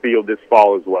happen on the field this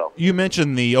fall as well. You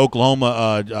mentioned the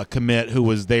Oklahoma commit who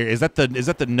was there. Is that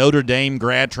the Notre Dame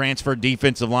grad transfer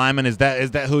defensive lineman? Is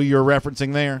that who you're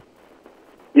referencing there?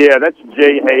 Yeah, that's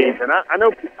Jay Hayes, and I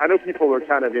know people are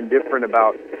kind of indifferent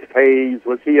about Hayes.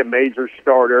 Was he a major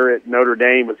starter at Notre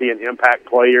Dame? Was he an impact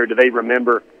player? Do they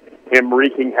remember him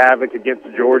wreaking havoc against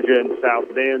Georgia in South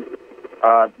Bend?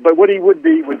 But what he would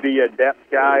be a depth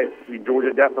guy.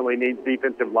 Georgia definitely needs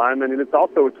defensive linemen, and it's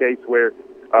also a case where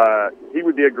he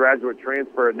would be a graduate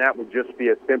transfer, and that would just be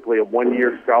simply a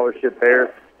 1-year scholarship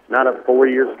there, not a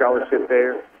 4-year scholarship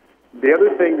there. The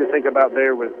other thing to think about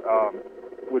there with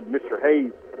Mr.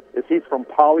 Hayes is he's from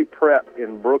Poly Prep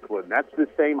in Brooklyn. That's the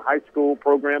same high school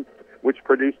program which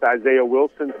produced Isaiah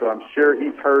Wilson, so I'm sure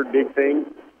he's heard big things.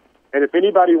 And if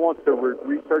anybody wants to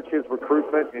research his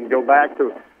recruitment and go back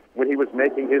to when he was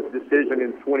making his decision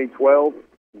in 2012,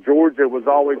 Georgia was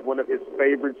always one of his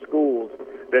favorite schools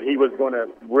that he was going to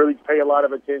really pay a lot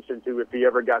of attention to if he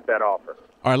ever got that offer.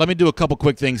 All right, let me do a couple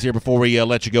quick things here before we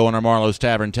let you go on our Marlowe's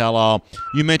Tavern Tell-All.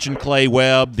 You mentioned Clay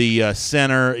Webb, the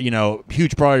center,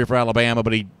 huge priority for Alabama,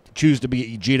 but he choose to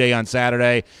be G-Day on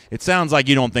Saturday. It sounds like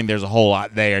you don't think there's a whole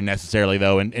lot there necessarily,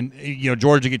 though. And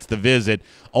Georgia gets the visit.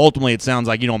 Ultimately, it sounds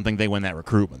like you don't think they win that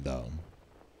recruitment, though.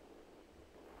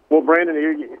 Well, Brandon,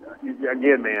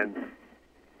 again, man,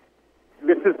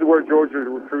 this is where Georgia's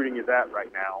recruiting is at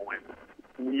right now.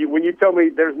 When you tell me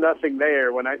there's nothing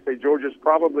there, when I say Georgia's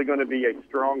probably going to be a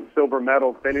strong silver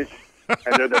medal finish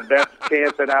and they're the best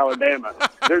chance at Alabama,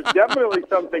 there's definitely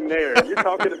something there. You're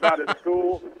talking about a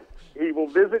school he will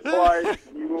visit twice.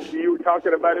 You're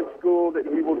talking about a school that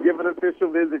he will give an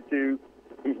official visit to.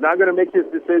 He's not going to make his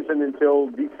decision until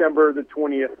December the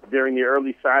 20th during the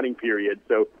early signing period.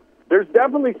 So there's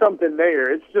definitely something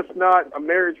there. It's just not a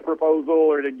marriage proposal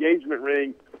or an engagement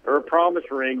ring or a promise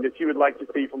ring that you would like to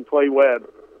see from Clay Webb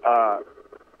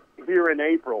here in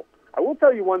April. I will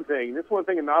tell you one thing. This is one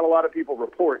thing that not a lot of people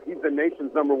report. He's the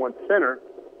nation's #1 center,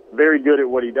 very good at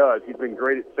what he does. He's been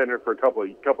great at center for a couple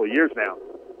of years now.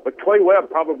 But Clay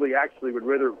Webb probably actually would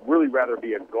really rather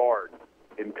be a guard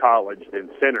in college than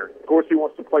center. Of course, he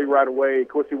wants to play right away. Of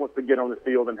course, he wants to get on the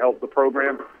field and help the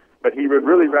program. But he would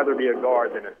really rather be a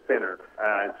guard than a center.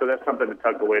 So that's something to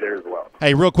tuck away there as well.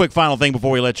 Hey, real quick final thing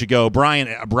before we let you go. Brian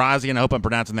Brazian, I hope I'm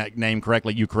pronouncing that name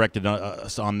correctly. You corrected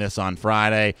us on this on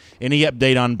Friday. Any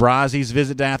update on Brazi's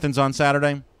visit to Athens on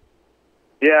Saturday?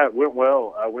 Yeah, it went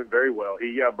well. Went very well.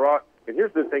 He brought – and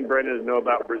here's the thing Brandon doesn't know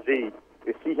about Brazil.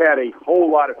 Is he had a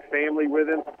whole lot of family with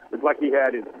him. It's like he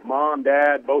had his mom,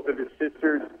 dad, both of his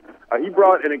sisters. He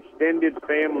brought an extended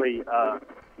family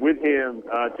with him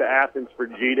to Athens for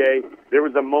G-Day. There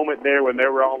was a moment there when they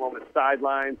were all on the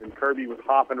sidelines and Kirby was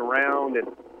hopping around, and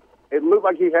it looked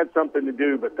like he had something to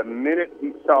do, but the minute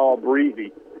he saw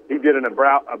Breezy, he did an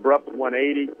abrupt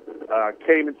 180,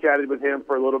 came and chatted with him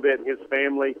for a little bit, his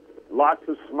family. Lots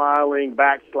of smiling,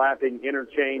 backslapping,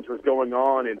 interchange was going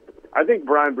on, and I think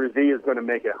Brian Brzee is going to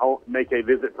make a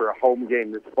visit for a home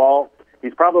game this fall.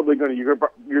 He's probably going to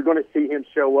you're going to see him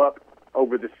show up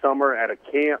over the summer at a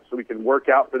camp so we can work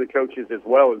out for the coaches as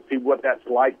well and see what that's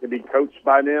like to be coached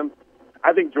by them.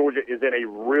 I think Georgia is in a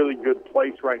really good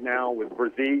place right now with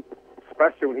Brzee,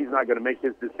 especially when he's not going to make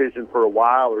his decision for a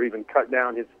while or even cut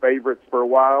down his favorites for a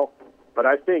while. But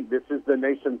I think this is the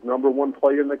nation's #1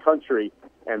 player in the country,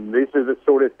 and these are the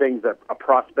sort of things that a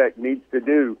prospect needs to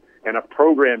do and a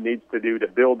program needs to do to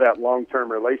build that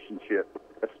long-term relationship,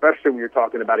 especially when you're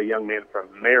talking about a young man from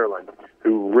Maryland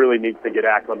who really needs to get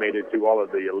acclimated to all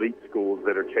of the elite schools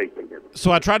that are chasing him.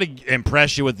 So I tried to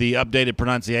impress you with the updated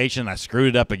pronunciation. I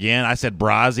screwed it up again. I said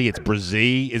Brazee. It's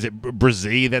Brzee. Is it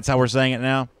Brzee? That's how we're saying it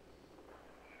now?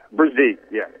 Brzee,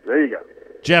 yeah. There you go.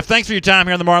 Jeff, thanks for your time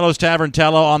here on the Marlowe's Tavern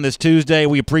Tell-All on this Tuesday.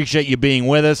 We appreciate you being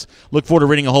with us. Look forward to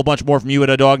reading a whole bunch more from you at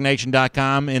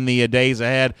DawgNation.com in the days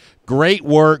ahead. Great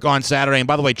work on Saturday. And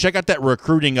by the way, check out that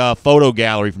recruiting photo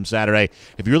gallery from Saturday.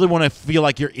 If you really want to feel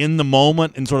like you're in the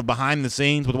moment and sort of behind the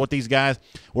scenes with what these guys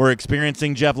were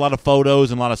experiencing, Jeff, a lot of photos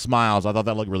and a lot of smiles. I thought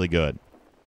that looked really good.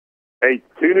 Hey,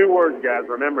 2 new words, guys.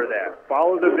 Remember that.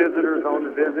 Follow the visitors on the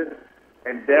visit,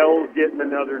 and Dell's getting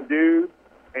another dude.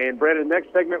 And, Brandon,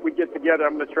 next segment we get together,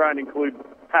 I'm going to try and include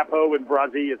Papo and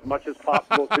Brazee as much as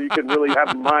possible so you can really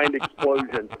have a mind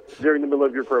explosion during the middle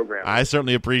of your program. I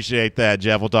certainly appreciate that,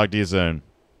 Jeff. We'll talk to you soon.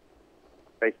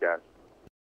 Thanks, guys.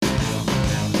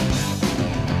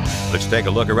 Let's take a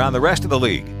look around the rest of the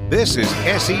league. This is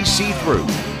SEC Through.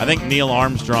 I think Neil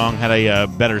Armstrong had a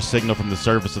better signal from the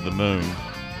surface of the moon.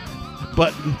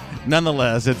 But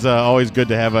nonetheless, it's always good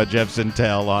to have Jeff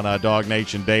Sintel on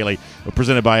DawgNation Daily,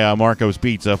 presented by Marco's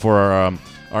Pizza for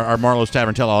our Marlowe's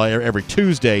Tavern Tell-All every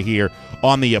Tuesday here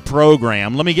on the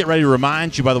program. Let me get ready to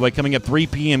remind you, by the way, coming up 3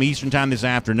 p.m. Eastern Time this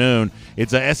afternoon,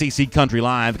 it's SEC Country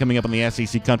Live coming up on the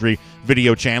SEC Country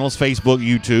video channels, Facebook,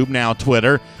 YouTube, now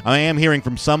Twitter. I am hearing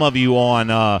from some of you on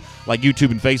like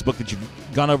YouTube and Facebook that you've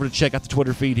gone over to check out the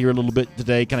Twitter feed here a little bit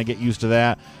today, kind of get used to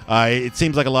that. It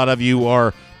seems like a lot of you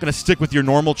are going to stick with your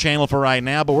normal channel for right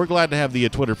now, but we're glad to have the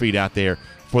Twitter feed out there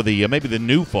for the maybe the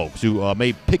new folks who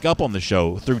may pick up on the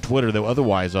show through Twitter that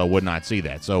otherwise would not see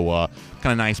that. So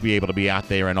kind of nice to be able to be out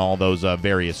there in all those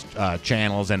various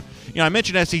channels. And, I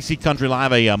mentioned SEC Country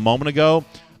Live a moment ago.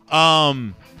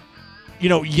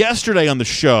 Yesterday on the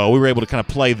show, we were able to kind of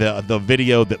play the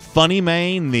video that Funny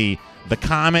Main, the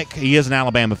comic, he is an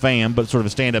Alabama fan, but sort of a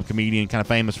stand-up comedian, kind of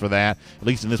famous for that. At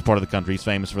least in this part of the country, he's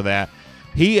famous for that.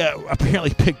 He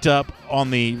apparently picked up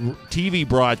on the TV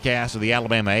broadcast of the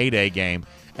Alabama A-Day game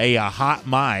a hot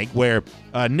mic where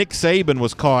Nick Saban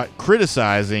was caught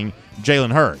criticizing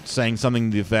Jalen Hurts, saying something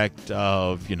to the effect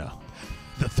of,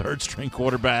 the third-string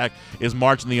quarterback is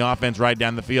marching the offense right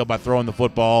down the field by throwing the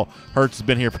football. Hurts has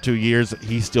been here for 2 years.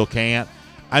 He still can't.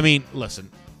 I mean,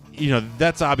 listen,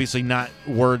 that's obviously not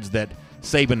words that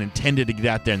Saban intended to get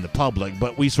out there in the public,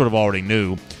 but we sort of already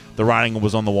knew the writing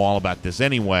was on the wall about this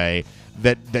anyway,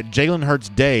 that Jalen Hurts'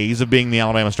 days of being the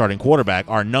Alabama starting quarterback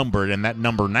are numbered, and that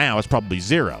number now is probably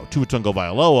 0. Tua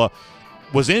Tagovailoa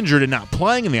was injured and not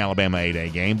playing in the Alabama A-Day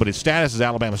game, but his status as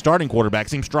Alabama starting quarterback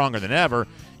seems stronger than ever,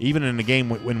 even in a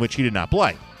game in which he did not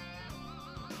play.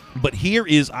 But here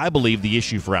is, I believe, the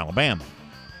issue for Alabama.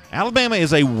 Alabama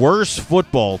is a worse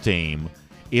football team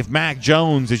if Mac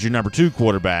Jones is your number 2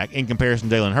 quarterback in comparison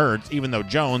to Jalen Hurts, even though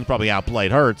Jones probably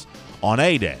outplayed Hurts on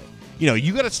A-Day.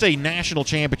 You got to stay national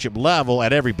championship level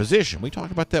at every position. We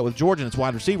talked about that with Georgia and its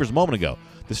wide receivers a moment ago.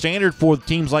 The standard for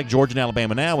teams like Georgia and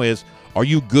Alabama now is, are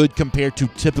you good compared to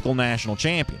typical national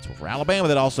champions? Well, for Alabama,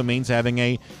 that also means having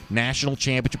a national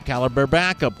championship caliber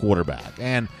backup quarterback.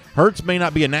 And Hurts may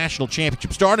not be a national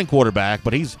championship starting quarterback,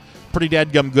 but he's pretty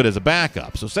dadgum good as a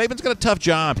backup. So Saban's got a tough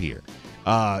job here.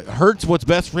 Hurts, what's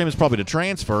best for him is probably to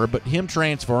transfer, but him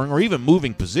transferring or even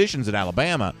moving positions at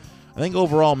Alabama, I think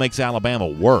overall makes Alabama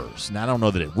worse. Now, I don't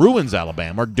know that it ruins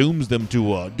Alabama or dooms them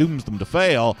to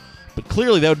fail, but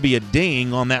clearly that would be a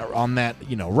ding on that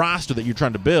roster that you're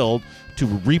trying to build to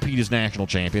repeat as national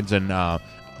champions and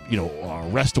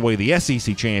wrest away the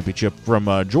SEC championship from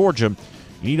Georgia.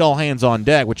 You need all hands on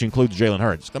deck, which includes Jalen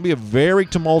Hurts. It's going to be a very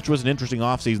tumultuous and interesting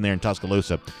offseason there in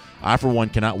Tuscaloosa. I, for one,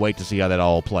 cannot wait to see how that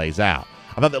all plays out.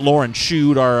 I thought that Lauren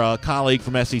Schude, our colleague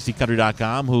from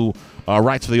SECCountry.com, who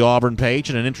writes for the Auburn page,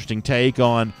 and an interesting take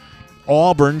on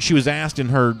Auburn. She was asked in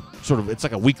her it's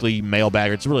like a weekly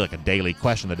mailbag, or it's really like a daily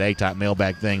question of the day type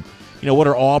mailbag thing. What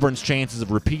are Auburn's chances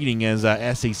of repeating as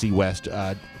SEC West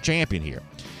champion here?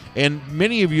 And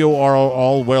many of you are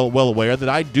all well aware that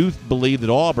I do believe that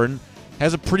Auburn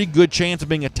has a pretty good chance of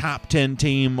being a top 10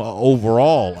 team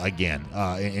overall again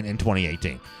in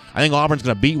 2018. I think Auburn's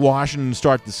going to beat Washington to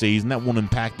start the season. That won't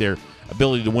impact their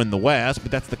ability to win the West, but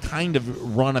that's the kind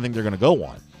of run I think they're going to go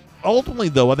on. Ultimately,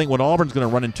 though, I think what Auburn's going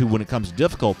to run into when it comes to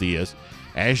difficulty is,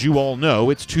 as you all know,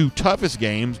 its 2 toughest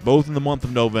games, both in the month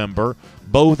of November,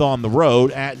 both on the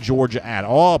road, at Georgia, at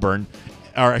Auburn,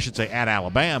 or I should say at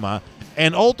Alabama.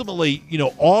 And ultimately,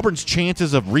 Auburn's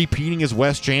chances of repeating as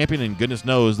West champion, and goodness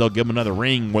knows they'll give them another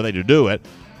ring where they do it,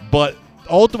 but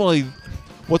ultimately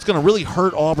what's going to really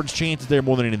hurt Auburn's chances there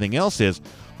more than anything else is,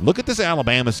 look at this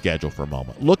Alabama schedule for a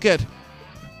moment. Look at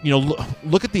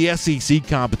the SEC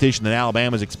competition that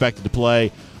Alabama is expected to play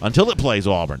until it plays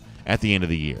Auburn at the end of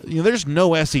the year. There's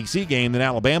no SEC game that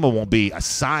Alabama won't be a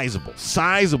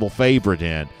sizable favorite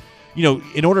in.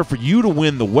 In order for you to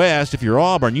win the West, if you're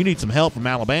Auburn, you need some help from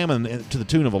Alabama to the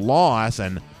tune of a loss.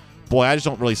 And, boy, I just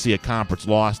don't really see a conference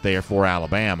loss there for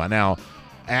Alabama. Now,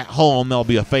 at home, they'll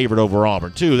be a favorite over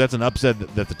Auburn, too. That's an upset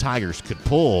that the Tigers could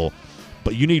pull.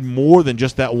 But you need more than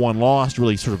just that one loss to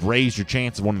really sort of raise your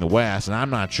chance of winning the West. And I'm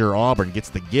not sure Auburn gets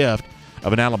the gift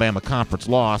of an Alabama conference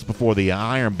loss before the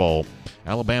Iron Bowl.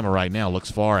 Alabama right now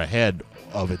looks far ahead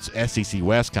of its SEC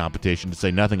West competition, to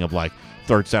say nothing of like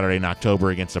third Saturday in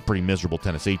October against a pretty miserable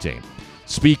Tennessee team.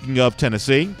 Speaking of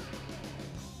Tennessee,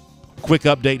 quick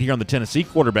update here on the Tennessee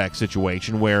quarterback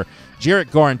situation, where Jarrett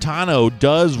Garantano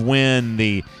does win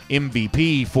the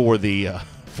MVP for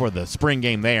the spring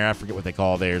game there. I forget what they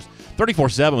call theirs.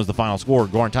 34-7 was the final score.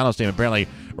 Garantano's team apparently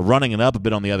running it up a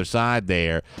bit on the other side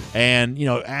there. And,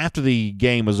 after the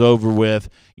game was over with,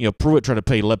 Pruitt tried to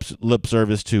pay lip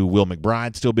service to Will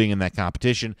McBride still being in that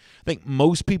competition. I think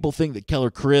most people think that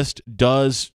Keller Christ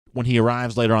does, when he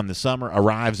arrives later on this summer,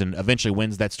 arrives and eventually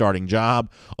wins that starting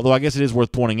job. Although I guess it is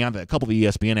worth pointing out that a couple of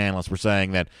ESPN analysts were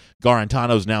saying that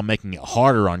Garantano's now making it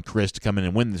harder on Chris to come in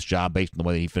and win this job based on the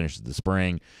way that he finishes the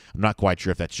spring. I'm not quite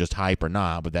sure if that's just hype or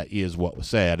not, but that is what was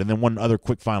said. And then one other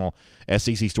quick final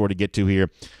SEC story to get to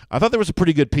here. I thought there was a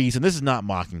pretty good piece, and this is not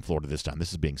mocking Florida this time.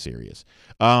 This is being serious.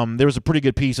 There was a pretty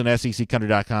good piece on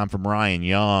SECCountry.com from Ryan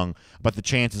Young about the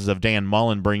chances of Dan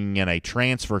Mullen bringing in a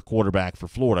transfer quarterback for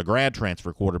Florida, grad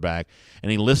transfer quarterback, and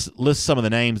he lists some of the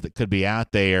names that could be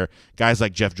out there. Guys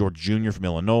like Jeff George Jr. from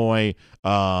Illinois,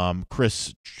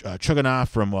 Chris Chuganoff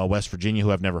from West Virginia,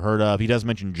 who I've never heard of. He does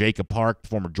mention Jacob Park,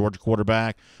 former Georgia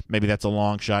quarterback. Maybe that's a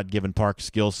long shot given Park's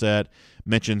skill set.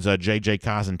 Mentions J.J.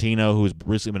 Cosentino, who's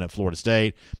recently been at Florida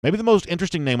State. Maybe the most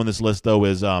interesting name on this list, though,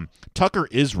 is Tucker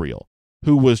Israel,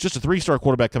 who was just a 3-star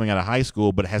quarterback coming out of high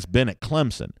school but has been at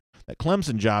Clemson. That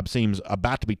Clemson job seems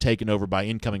about to be taken over by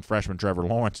incoming freshman Trevor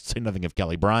Lawrence, to say nothing of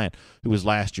Kelly Bryant, who was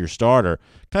last year's starter.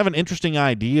 Kind of an interesting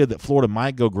idea that Florida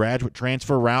might go graduate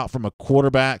transfer route from a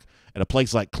quarterback at a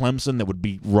place like Clemson that would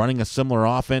be running a similar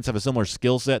offense, have a similar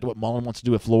skill set to what Mullen wants to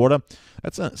do at Florida.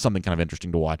 That's something kind of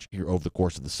interesting to watch here over the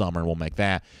course of the summer, and we'll make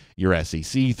that your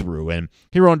SEC through. And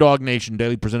here on DawgNation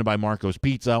Daily, presented by Marco's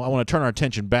Pizza, I want to turn our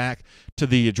attention back to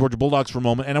the Georgia Bulldogs for a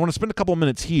moment, and I want to spend a couple of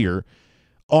minutes here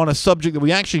on a subject that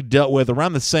we actually dealt with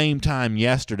around the same time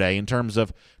yesterday in terms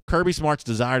of Kirby Smart's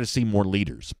desire to see more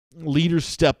leaders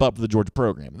step up for the Georgia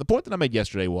program. The point that I made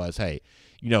yesterday was, hey,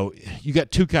 you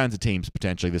got two kinds of teams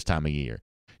potentially this time of year.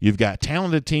 You've got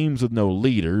talented teams with no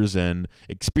leaders and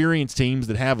experienced teams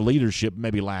that have leadership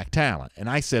maybe lack talent. And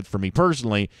I said, for me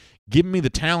personally, give me the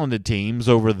talented teams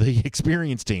over the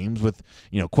experienced teams with,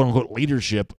 quote-unquote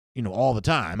leadership, all the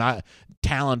time.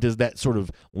 Talent is that sort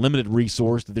of limited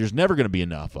resource that there's never going to be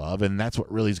enough of, and that's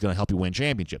what really is going to help you win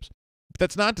championships. But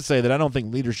that's not to say that I don't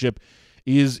think leadership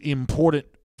is important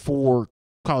for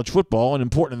college football and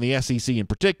important in the SEC in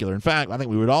particular. In fact, I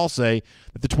think we would all say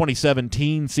that the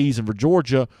 2017 season for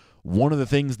Georgia, one of the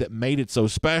things that made it so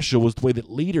special was the way that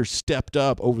leaders stepped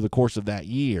up over the course of that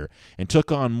year and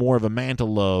took on more of a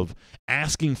mantle of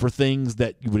asking for things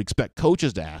that you would expect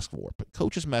coaches to ask for. But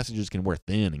coaches' messages can wear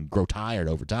thin and grow tired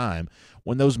over time.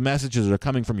 When those messages are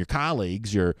coming from your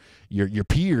colleagues, your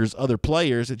peers, other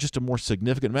players, it's just a more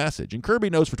significant message. And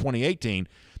Kirby knows for 2018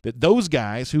 that those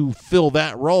guys who fill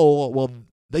that role, well,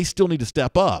 they still need to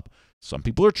step up. Some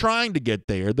people are trying to get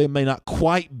there. They may not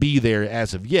quite be there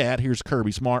as of yet. Here's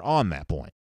Kirby Smart on that point.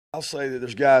 I'll say that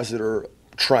there's guys that are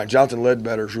trying. Jonathan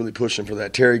Ledbetter is really pushing for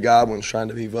that. Terry Godwin's trying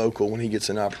to be vocal when he gets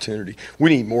an opportunity.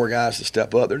 We need more guys to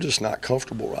step up. They're just not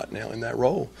comfortable right now in that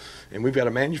role. And we've got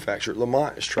a manufacturer.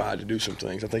 Lamont has tried to do some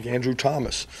things. I think Andrew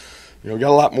Thomas. We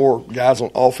got a lot more guys on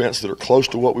offense that are close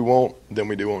to what we want than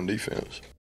we do on defense.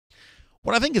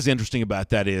 What I think is interesting about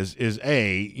that is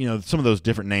some of those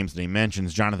different names that he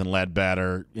mentions, Jonathan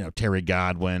Ledbetter, Terry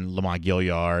Godwin, Lamont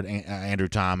Gilliard, Andrew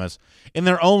Thomas. In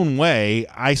their own way,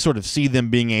 I sort of see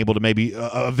them being able to maybe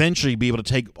eventually be able to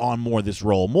take on more of this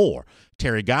role more.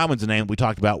 Terry Godwin's a name we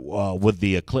talked about with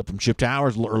the clip from Chip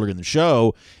Towers a little earlier in the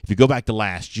show. If you go back to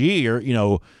last year,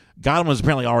 Godwin was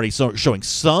apparently already showing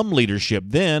some leadership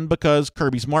then because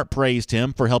Kirby Smart praised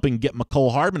him for helping get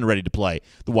McCole Hardman ready to play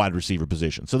the wide receiver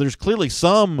position. So there's clearly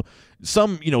some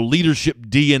leadership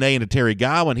DNA into Terry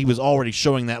Godwin. He was already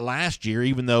showing that last year,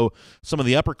 even though some of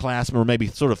the upperclassmen were maybe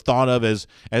sort of thought of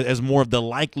as more of the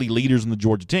likely leaders in the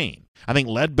Georgia team. I think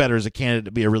Ledbetter is a candidate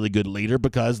to be a really good leader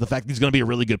because the fact that he's going to be a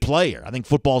really good player. I think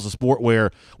football is a sport where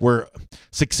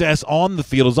success on the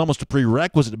field is almost a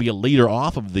prerequisite to be a leader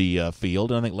off of the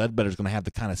field, and I think Ledbetter is going to have the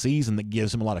kind of season that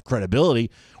gives him a lot of credibility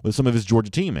with some of his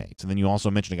Georgia teammates. And then you also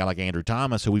mentioned a guy like Andrew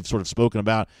Thomas, who we've sort of spoken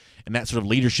about in that sort of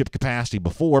leadership capacity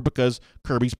before because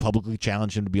Kirby's publicly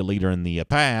challenged him to be a leader in the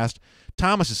past.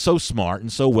 Thomas is so smart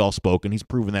and so well-spoken. He's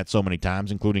proven that so many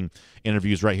times, including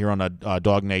interviews right here on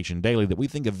DawgNation Daily, that we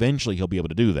think eventually he'll be able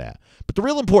to do that. But the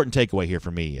real important takeaway here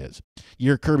for me is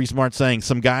you hear Kirby Smart saying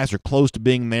some guys are close to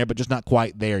being there but just not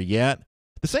quite there yet.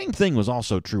 The same thing was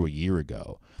also true a year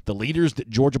ago. The leaders that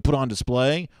Georgia put on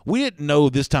display, we didn't know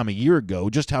this time a year ago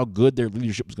just how good their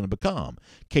leadership was going to become.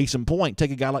 Case in point,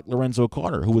 take a guy like Lorenzo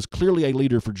Carter, who was clearly a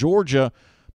leader for Georgia,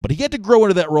 but he had to grow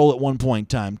into that role at one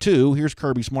point in time, too. Here's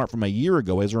Kirby Smart from a year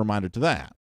ago as a reminder to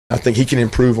that. I think he can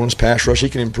improve on his pass rush.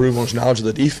 He can improve on his knowledge of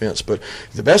the defense. But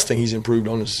the best thing he's improved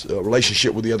on is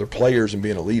relationship with the other players and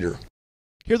being a leader.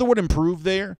 Hear the word improve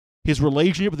there? His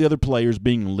relationship with the other players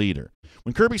being a leader.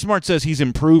 When Kirby Smart says he's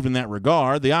improved in that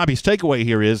regard, the obvious takeaway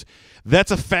here is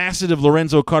that's a facet of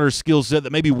Lorenzo Carter's skill set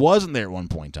that maybe wasn't there at one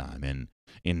point in time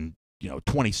in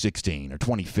 2016 or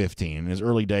 2015 in his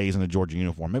early days in the Georgia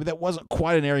uniform. Maybe that wasn't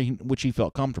quite an area in which he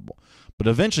felt comfortable. But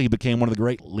eventually he became one of the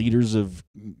great leaders of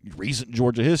recent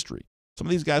Georgia history. Some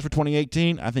of these guys for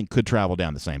 2018, I think, could travel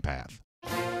down the same path.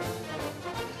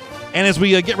 And as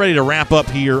we get ready to wrap up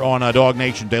here on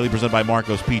DawgNation Daily, presented by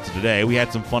Marco's Pizza today, we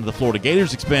had some fun at the Florida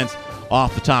Gators expense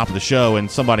off the top of the show, and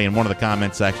somebody in one of the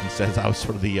comment sections says I was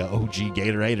sort of the OG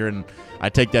Gatorator, and I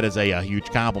take that as a huge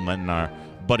compliment, and our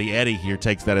buddy Eddie here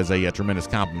takes that as a tremendous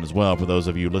compliment as well. For those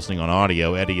of you listening on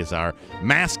audio, Eddie is our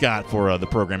mascot for the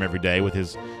program every day with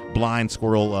his blind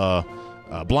squirrel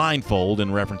blindfold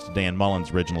in reference to Dan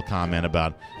Mullen's original comment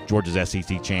about Georgia's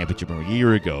SEC championship a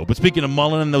year ago. But speaking of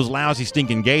Mullen and those lousy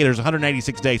stinking Gators,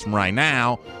 186 days from right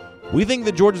now, we think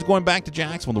that Georgia's going back to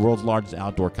Jacksonville, the world's largest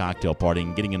outdoor cocktail party,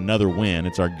 and getting another win.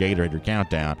 It's our Gatorator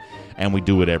countdown, and we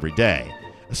do it every day.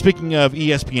 Speaking of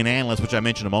ESPN analysts, which I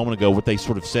mentioned a moment ago, what they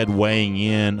sort of said weighing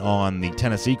in on the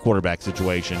Tennessee quarterback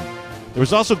situation, There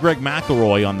was also Greg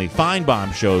McElroy on the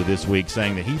Feinbaum show this week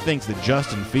saying that he thinks that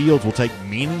Justin Fields will take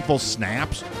meaningful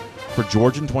snaps for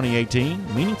Georgia in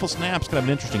 2018. Meaningful snaps, kind of an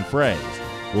interesting phrase.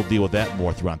 We'll deal with that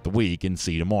more throughout the week and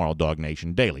see you tomorrow.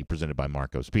 DawgNation Daily, presented by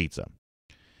Marco's Pizza.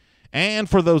 And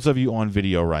for those of you on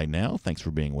video right now, thanks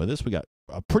for being with us. We got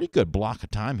a pretty good block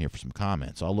of time here for some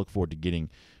comments. I'll look forward to getting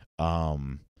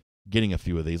a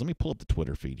few of these. Let me pull up the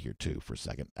Twitter feed here, too, for a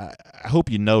second. I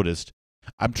hope you noticed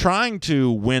I'm trying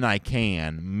to, when I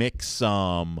can, mix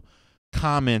some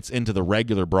comments into the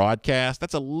regular broadcast.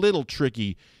 That's a little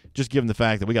tricky, just given the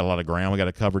fact that we got a lot of ground we got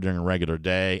to cover during a regular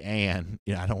day, and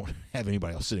I don't have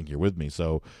anybody else sitting here with me,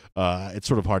 so it's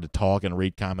sort of hard to talk and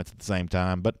read comments at the same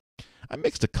time. But I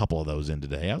mixed a couple of those in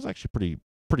today. I was actually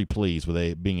pretty pleased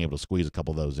with being able to squeeze a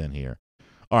couple of those in here.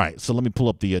 All right, so let me pull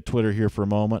up the Twitter here for a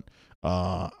moment.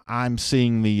 I'm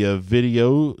seeing the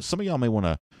video. Some of y'all may want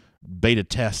to beta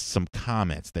test some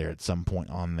comments there at some point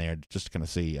on there, just to kind of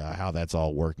see how that's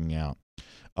all working out.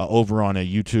 Over on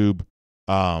YouTube,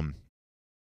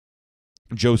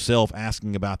 Joe Self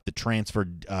asking about the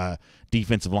transferred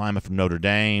defensive lineman from Notre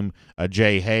Dame,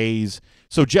 Jay Hayes.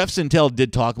 So Jeff Sintel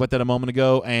did talk about that a moment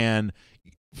ago, and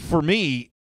for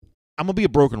me, I'm going to be a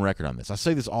broken record on this. I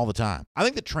say this all the time. I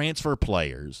think that transfer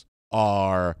players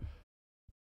are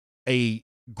a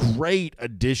great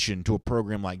addition to a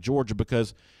program like Georgia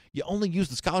because you only use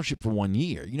the scholarship for 1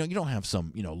 year. You don't have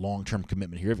some, long-term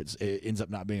commitment here if it ends up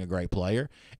not being a great player.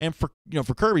 And for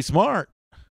Kirby Smart,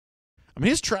 I mean,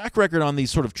 his track record on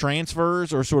these sort of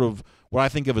transfers or sort of what I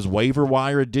think of as waiver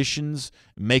wire additions,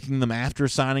 making them after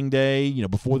signing day,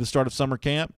 before the start of summer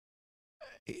camp,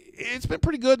 it's been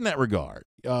pretty good in that regard.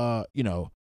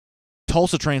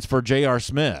 Tulsa transfer J.R.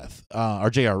 Smith, or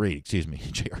J.R. Reed, excuse me.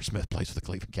 J.R. Smith plays for the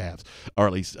Cleveland Cavs, or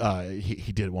at least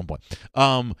he did at one point.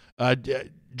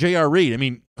 J.R. Reed, I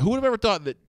mean, who would have ever thought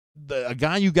that a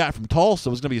guy you got from Tulsa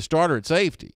was going to be a starter at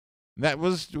safety? That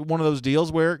was one of those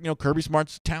deals where, Kirby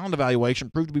Smart's talent evaluation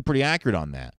proved to be pretty accurate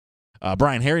on that.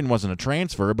 Brian Herring wasn't a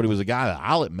transfer, but he was a guy that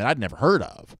I'll admit I'd never heard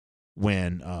of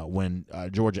when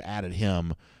Georgia added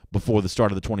him before the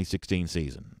start of the 2016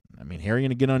 season. I mean, Herring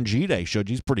again on G-Day showed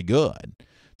he's pretty good.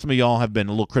 Some of y'all have been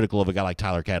a little critical of a guy like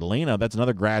Tyler Catalina. That's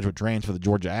another graduate transfer that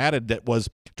Georgia added that was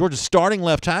Georgia's starting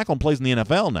left tackle and plays in the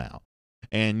NFL now.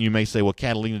 And you may say, well,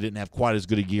 Catalina didn't have quite as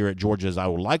good a year at Georgia as I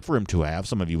would like for him to have.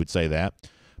 Some of you would say that.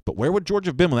 But where would Georgia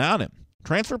have been without him?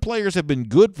 Transfer players have been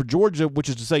good for Georgia, which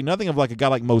is to say nothing of like a guy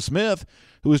like Mo Smith,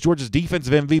 who was Georgia's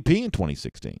defensive MVP in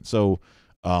 2016. So,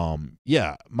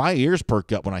 my ears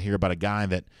perk up when I hear about a guy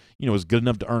that, is good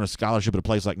enough to earn a scholarship at a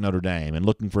place like Notre Dame and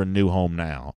looking for a new home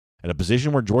now at a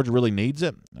position where Georgia really needs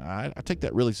it. I take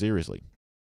that really seriously.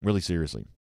 Really seriously.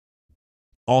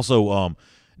 Also,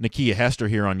 Nakia Hester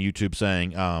here on YouTube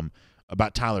saying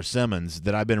about Tyler Simmons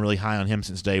that I've been really high on him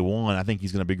since day one. I think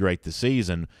he's going to be great this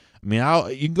season. I mean,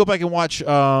 you can go back and watch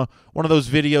one of those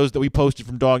videos that we posted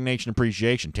from DawgNation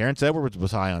Appreciation. Terrence Edwards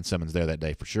was high on Simmons there that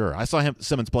day for sure. I saw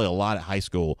Simmons play a lot at high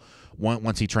school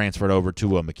once he transferred over to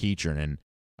McEachern, and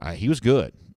he was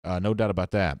good. No doubt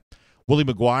about that. Willie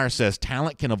McGuire says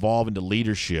talent can evolve into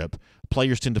leadership.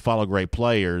 Players tend to follow great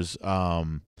players.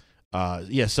 So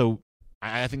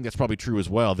I think that's probably true as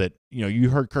well, that, you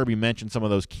heard Kirby mention some of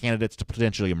those candidates to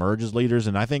potentially emerge as leaders,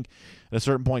 and I think at a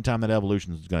certain point in time that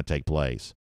evolution is going to take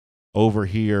place. Over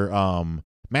here,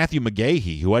 Matthew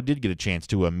McGahee, who I did get a chance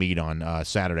to meet on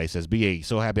Saturday, says, B.A.,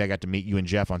 so happy I got to meet you and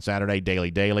Jeff on Saturday,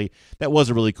 Daily. That was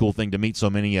a really cool thing to meet so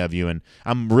many of you, and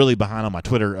I'm really behind on my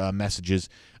Twitter messages.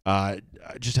 I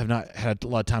just have not had a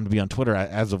lot of time to be on Twitter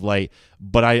as of late,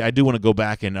 but I do want to go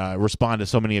back and respond to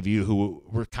so many of you who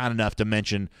were kind enough to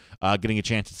mention getting a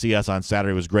chance to see us on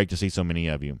Saturday. It was great to see so many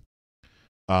of you.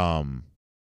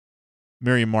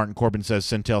 Miriam Martin Corbin says,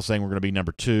 Centel saying we're going to be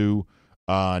number 2.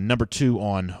 Number 2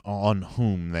 on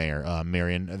whom there,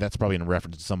 Marion? That's probably in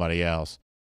reference to somebody else.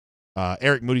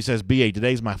 Eric Moody says, B.A.,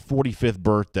 today's my 45th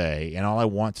birthday, and all I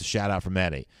want is a shout-out from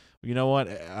Eddie. You know what,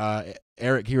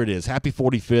 Eric, here it is. Happy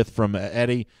 45th from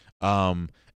Eddie.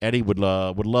 Eddie would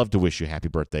love to wish you a happy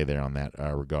birthday there on that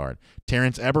regard.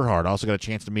 Terrence Eberhard, also got a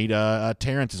chance to meet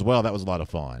Terrence as well. That was a lot of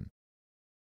fun.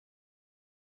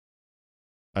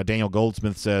 Daniel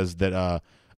Goldsmith says that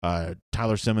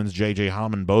Tyler Simmons, J.J.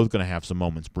 Holloman, both going to have some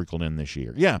moments sprinkled in this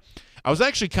year. Yeah, I was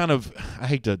actually I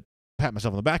hate to pat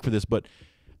myself on the back for this, but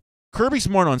Kirby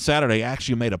Smart on Saturday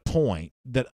actually made a point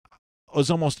that was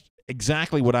almost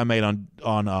exactly what I made on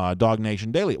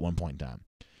DawgNation Daily at one point in time.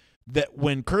 That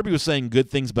when Kirby was saying good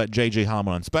things about J.J. Holloman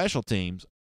on special teams,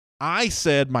 I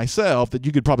said myself that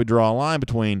you could probably draw a line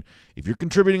between if you're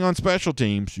contributing on special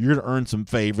teams, you're going to earn some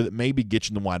favor that maybe gets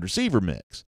you in the wide receiver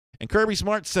mix. And Kirby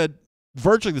Smart said,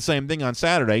 virtually the same thing on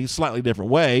Saturday, slightly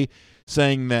different way,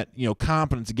 saying that,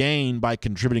 competence gained by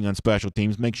contributing on special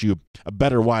teams makes you a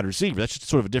better wide receiver. That's just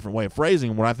sort of a different way of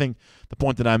phrasing what I think the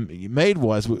point that I made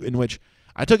was, in which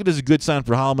I took it as a good sign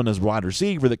for Holloman as wide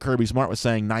receiver that Kirby Smart was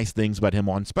saying nice things about him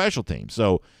on special teams.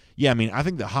 So, yeah, I mean, I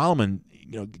think that Holloman,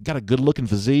 got a good-looking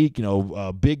physique,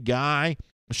 a big guy,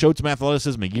 showed some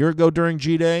athleticism a year ago during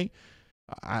G-Day.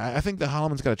 I think that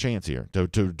Holloman's got a chance here to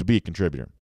be a contributor.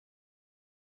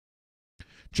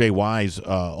 Jay Wise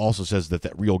also says that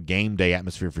real game day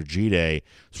atmosphere for G-Day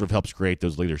sort of helps create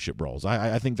those leadership roles.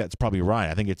 I think that's probably right.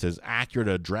 I think it's as accurate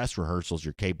a dress rehearsal as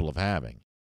you're capable of having.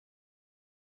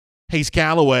 Hayes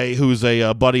Calloway, who's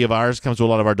a buddy of ours, comes to a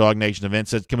lot of our DawgNation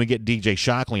events, says, can we get DJ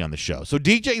Shockley on the show? So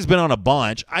DJ's been on a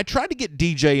bunch. I tried to get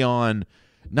DJ on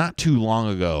not too long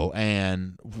ago,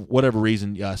 and for whatever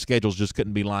reason, schedules just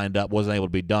couldn't be lined up, wasn't able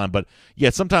to be done. But, yeah,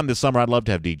 sometime this summer I'd love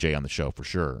to have DJ on the show for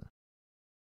sure.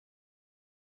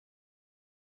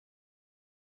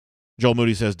 Joel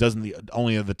Moody says, doesn't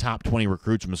only the top 20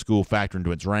 recruits from a school factor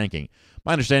into its ranking?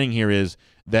 My understanding here is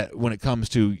that when it comes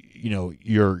to,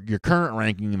 your current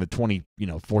ranking in the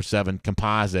 24/7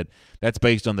 composite, that's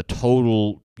based on the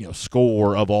total,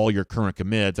 score of all your current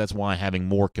commits. That's why having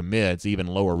more commits, even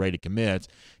lower rated commits,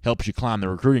 helps you climb the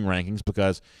recruiting rankings,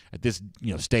 because at this,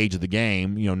 stage of the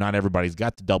game, not everybody's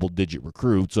got the double-digit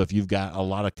recruits. So if you've got a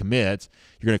lot of commits,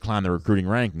 you're going to climb the recruiting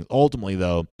rankings. Ultimately,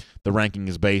 though, the ranking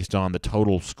is based on the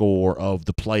total score of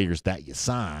the players that you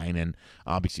sign, and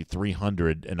obviously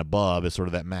 300 and above is sort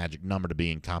of that magic number to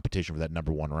be in competition for that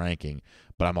number one ranking.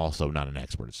 But I'm also not an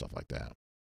expert at stuff like that.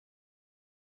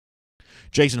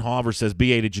 Jason Hauver says,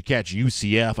 BA, did you catch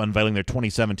UCF unveiling their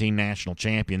 2017 national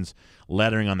champions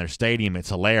lettering on their stadium? It's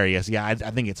hilarious. Yeah, I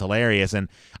think it's hilarious. And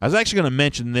I was actually going to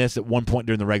mention this at one point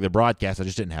during the regular broadcast. I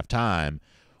just didn't have time.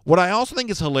 What I also think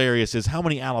is hilarious is how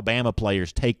many Alabama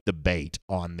players take the bait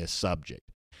on this subject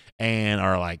and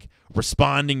are like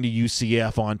responding to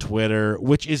UCF on Twitter,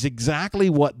 which is exactly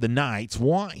what the Knights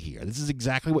want here. This is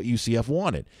exactly what UCF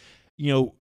wanted.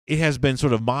 It has been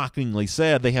sort of mockingly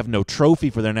said they have no trophy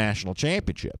for their national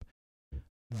championship.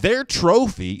 Their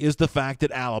trophy is the fact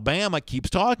that Alabama keeps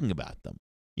talking about them.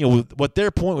 What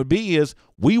their point would be is,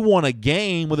 we won a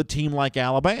game with a team like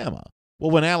Alabama.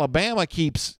 Well, when Alabama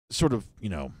keeps sort of,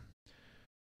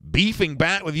 beefing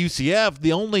back with UCF,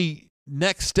 the only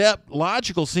next step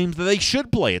logical seems that they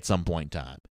should play at some point in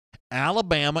time.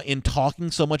 Alabama, in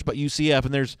talking so much about UCF,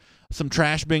 and there's some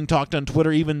trash being talked on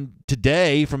Twitter even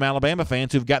today from Alabama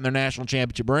fans who've gotten their national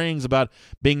championship rings about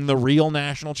being the real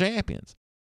national champions.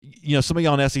 Some of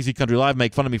y'all on SEC Country Live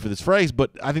make fun of me for this phrase,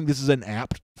 but I think this is an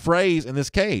apt phrase in this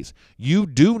case. You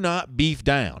do not beef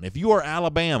down. If you are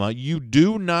Alabama, you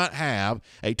do not have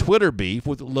a Twitter beef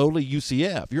with lowly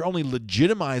UCF. You're only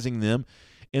legitimizing them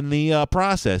in the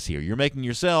process here. You're making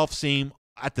yourself seem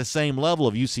at the same level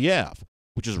of UCF,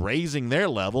 which is raising their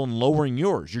level and lowering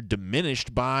yours. You're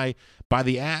diminished by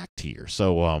the act here.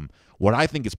 So what I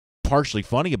think is partially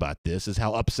funny about this is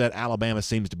how upset Alabama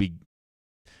seems to be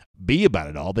about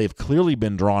it all. They've clearly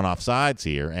been drawn off sides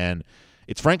here, and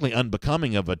it's frankly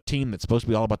unbecoming of a team that's supposed to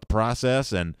be all about the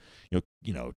process and,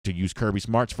 to use Kirby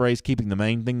Smart's phrase, keeping the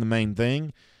main thing the main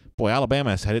thing. Boy,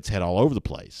 Alabama has had its head all over the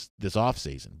place this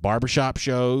offseason. Barbershop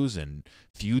shows and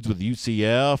feuds with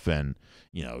UCF and,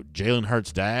 Jalen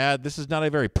Hurts' dad. This is not a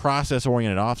very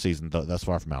process-oriented offseason thus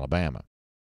far from Alabama.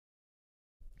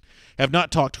 Have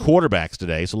not talked quarterbacks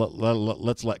today, so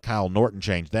let's let Kyle Norton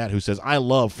change that, who says, I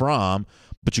love Fromm,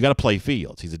 but you got to play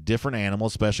Fields. He's a different animal,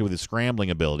 especially with his scrambling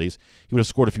abilities. He would have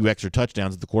scored a few extra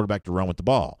touchdowns at the quarterback to run with the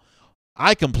ball.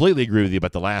 I completely agree with you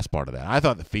about the last part of that. I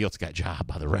thought the Fields got jobbed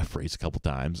by the referees a couple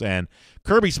times, and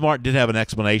Kirby Smart did have an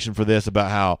explanation for this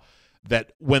about how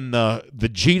that when the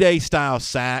G-Day style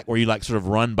sack where you like sort of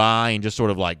run by and just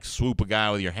sort of like swoop a guy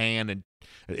with your hand and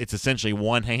it's essentially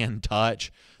one-hand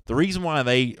touch, the reason why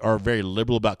they are very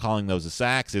liberal about calling those a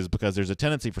sacks is because there's a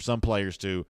tendency for some players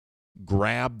to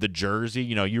grab the jersey.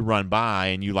 You run by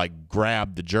and you like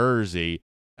grab the jersey.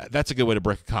 That's a good way to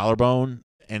break a collarbone.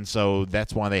 And so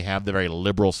that's why they have the very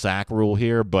liberal sack rule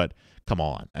here. But come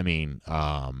on. I mean,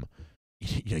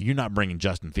 you're not bringing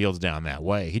Justin Fields down that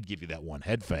way. He'd give you that one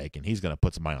head fake, and he's going to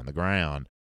put somebody on the ground.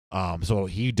 So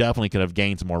he definitely could have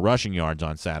gained some more rushing yards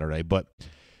on Saturday. But,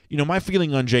 my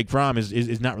feeling on Jake Fromm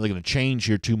is not really going to change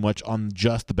here too much on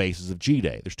just the basis of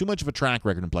G-Day. There's too much of a track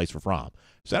record in place for Fromm.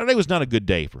 Saturday was not a good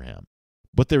day for him.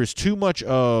 But there is too much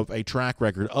of a track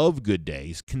record of good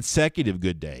days, consecutive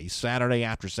good days, Saturday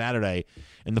after Saturday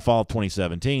in the fall of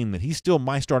 2017, that he's still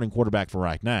my starting quarterback for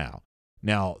right now.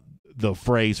 Now, the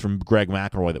phrase from Greg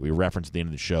McElroy that we referenced at the end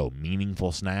of the show,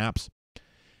 meaningful snaps,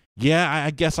 Yeah,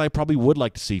 I guess I probably would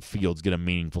like to see Fields get a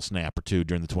meaningful snap or two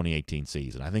during the 2018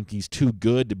 season. I think he's too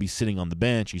good to be sitting on the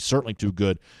bench. He's certainly too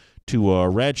good to a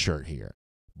redshirt here.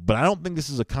 But I don't think this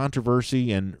is a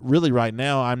controversy, and really right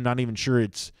now I'm not even sure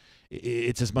it's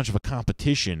as much of a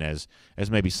competition as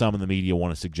maybe some in the media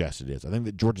want to suggest it is. I think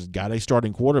that Georgia's got a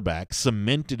starting quarterback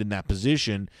cemented in that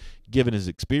position given his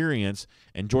experience,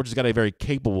 and Georgia's got a very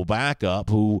capable backup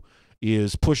who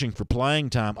is pushing for playing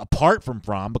time apart from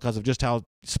Fromm because of just how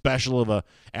special of a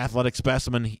athletic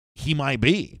specimen he might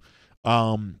be.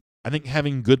 I think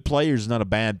having good players is not a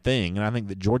bad thing, and I think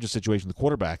that Georgia's situation with the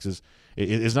quarterbacks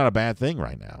is not a bad thing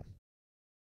right now.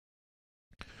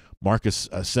 Marcus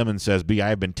Simmons says, I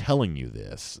have been telling you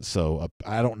this. So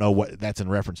I don't know what that's in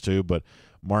reference to, but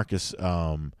Marcus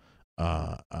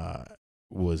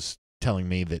was telling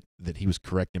me that he was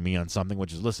correcting me on something,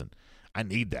 which is, listen, I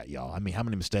need that, y'all. I mean, how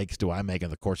many mistakes do I make in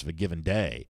the course of a given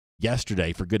day?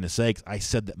 Yesterday, for goodness sakes, I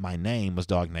said that my name was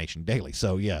DawgNation Daily.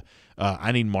 So, yeah,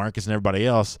 I need Marcus and everybody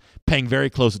else paying very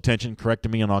close attention,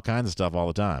 correcting me on all kinds of stuff all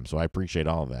the time. So I appreciate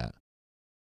all of that.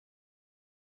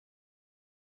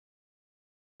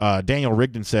 Daniel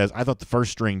Rigdon says, I thought the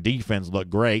first-string defense looked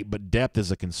great, but depth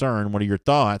is a concern. What are your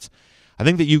thoughts? I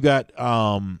think that you've got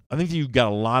a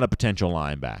lot of potential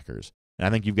linebackers. And I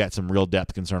think you've got some real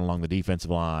depth concern along the defensive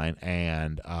line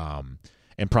and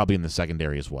probably in the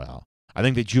secondary as well. I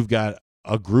think that you've got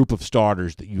a group of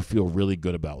starters that you feel really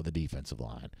good about with the defensive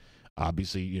line.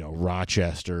 Obviously,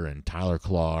 Rochester and Tyler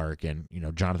Clark and,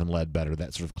 Jonathan Ledbetter,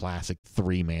 that sort of classic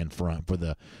three-man front for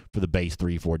the base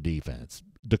 3-4 defense.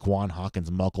 Daquan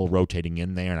Hawkins-Muckle rotating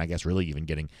in there, and I guess really even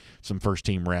getting some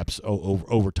first-team reps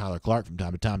over Tyler Clark from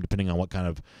time to time, depending on what kind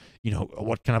of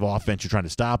offense you're trying to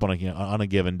stop on a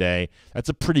given day. That's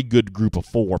a pretty good group of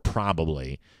four,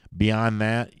 probably. Beyond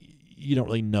that, you don't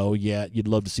really know yet. You'd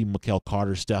love to see Mikael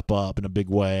Carter step up in a big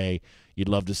way. You'd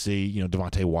love to see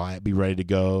Devontae Wyatt be ready to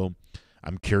go.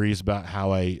 I'm curious about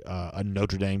how a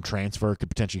Notre Dame transfer could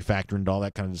potentially factor into all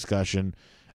that kind of discussion.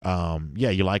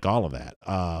 Yeah, you like all of that,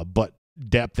 but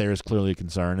depth there is clearly a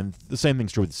concern, and the same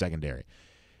thing's true with the secondary.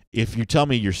 If you tell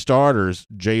me your starters,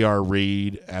 J.R.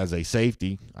 Reed as a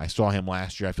safety, I saw him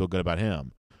last year. I feel good about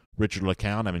him. Richard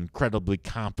LeCounte, I'm incredibly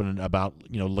confident about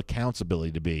LeCounte's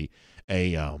ability to be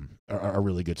a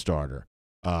really good starter.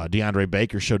 DeAndre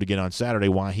Baker showed again on Saturday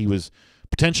why he was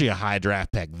potentially a high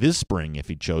draft pick this spring if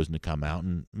he'd chosen to come out,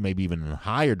 and maybe even a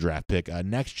higher draft pick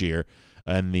next year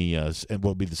in what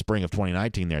will be the spring of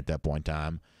 2019 there at that point in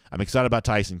time. I'm excited about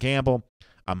Tyson Campbell.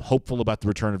 I'm hopeful about the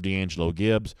return of D'Angelo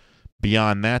Gibbs.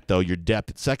 Beyond that, though, your depth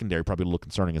at secondary probably a little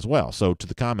concerning as well. So to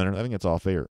the commenter, I think it's all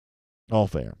fair. All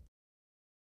fair.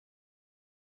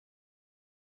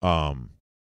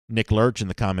 Nick Lurch in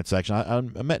the comment section.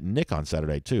 I met Nick on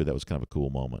Saturday, too. That was kind of a cool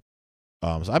moment.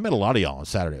 So I met a lot of y'all on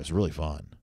Saturday. It was really fun.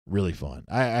 Really fun.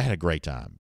 I had a great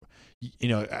time.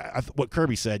 What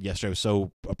Kirby said yesterday was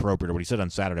so appropriate. Or what he said on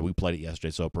Saturday, we played it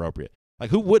yesterday, so appropriate.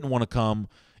 Like, who wouldn't want to come,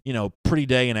 pretty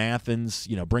day in Athens,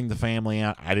 bring the family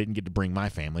out. I didn't get to bring my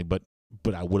family, but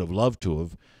I would have loved to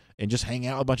have, and just hang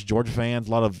out with a bunch of Georgia fans,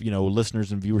 a lot of,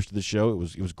 listeners and viewers to the show. It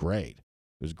was great.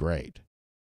 It was great.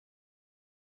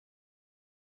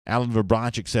 Alan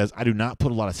Verbronchik says, I do not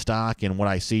put a lot of stock in what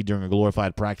I see during a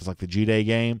glorified practice like the G-Day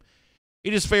game.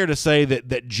 It is fair to say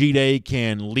that G-Day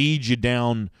can lead you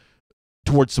down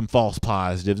towards some false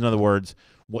positives. In other words,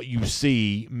 what you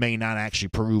see may not actually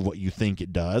prove what you think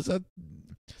it does.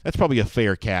 That's probably a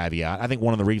fair caveat. I think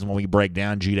one of the reasons why we break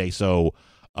down G-Day so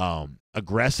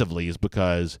aggressively is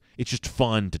because it's just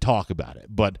fun to talk about it.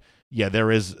 But, yeah,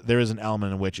 there is an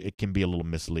element in which it can be a little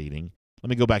misleading. Let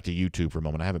me go back to YouTube for a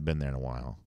moment. I haven't been there in a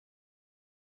while.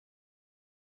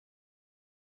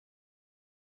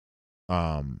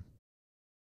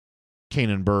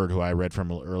 Kanan Bird, who I read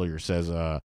from earlier, says,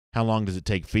 how long does it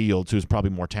take Fields, who's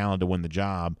probably more talented, to win the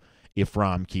job if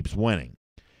Fromm keeps winning?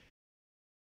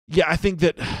 Yeah, I think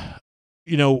that,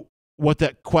 what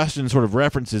that question sort of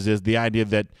references is the idea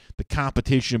that the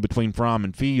competition between Fromm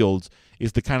and Fields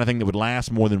is the kind of thing that would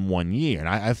last more than 1 year. And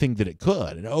I think that it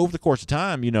could. And over the course of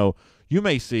time, you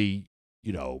may see,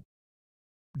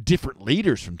 different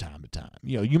leaders from time to time.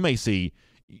 You may see,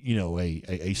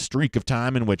 a streak of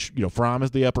time in which, Fromm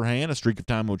has the upper hand, a streak of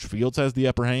time in which Fields has the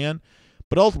upper hand.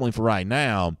 But ultimately for right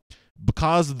now,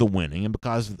 because of the winning and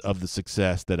because of the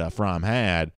success that Fromm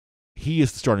had, he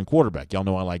is the starting quarterback. Y'all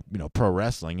know I like, pro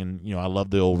wrestling, and, I love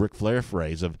the old Ric Flair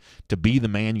phrase of to be the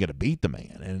man, you got to beat the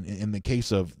man. And in the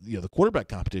case of, the quarterback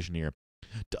competition here,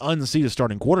 to unseat a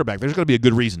starting quarterback, there's got to be a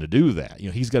good reason to do that.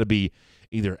 He's got to be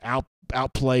either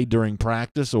outplayed during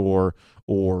practice or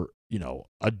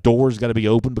a door's got to be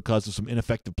open because of some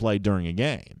ineffective play during a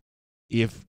game.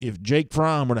 if Jake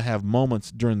Fromm were to have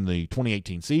moments during the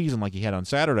 2018 season like he had on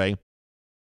Saturday,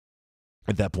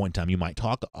 at that point in time, you might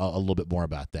talk a little bit more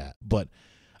about that. But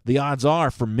the odds are,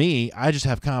 for me, I just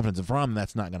have confidence in Fromm, and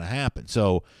that's not going to happen.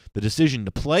 So the decision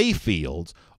to play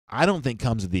Fields, I don't think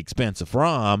comes at the expense of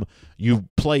Fromm. You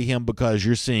play him because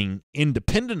you're seeing,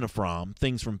 independent of Fromm,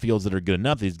 things from Fields that are good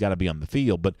enough that he's got to be on the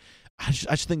field. But I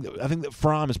think that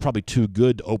Fromm is probably too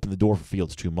good to open the door for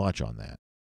Fields too much on that.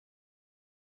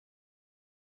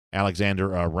 Alexander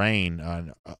Rain,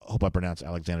 I hope I pronounced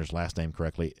Alexander's last name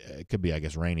correctly. It could be, I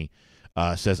guess, Rainey,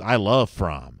 says, I love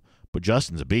Fromm, but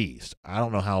Justin's a beast. I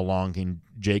don't know how long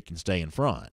Jake can stay in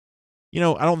front. I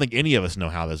don't think any of us know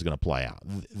how this is going to play out.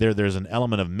 There's an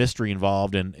element of mystery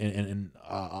involved in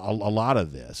a lot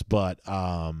of this, but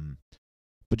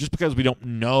just because we don't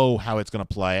know how it's going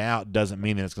to play out doesn't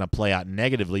mean that it's going to play out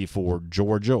negatively for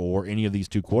Georgia or any of these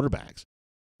two quarterbacks.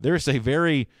 There's a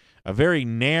very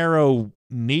narrow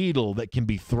needle that can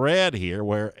be thread here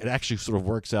where it actually sort of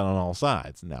works out on all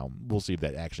sides. Now, we'll see if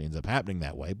that actually ends up happening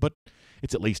that way, but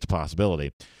it's at least a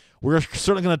possibility. We're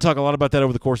certainly going to talk a lot about that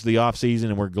over the course of the offseason,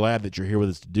 and we're glad that you're here with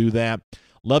us to do that.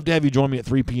 Love to have you join me at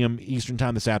 3 p.m. Eastern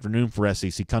Time this afternoon for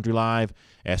SEC Country Live,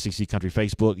 SEC Country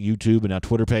Facebook, YouTube, and now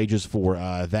Twitter pages for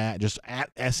that. Just at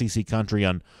SEC Country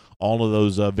on all of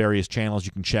those various channels.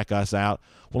 You can check us out.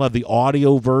 We'll have the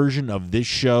audio version of this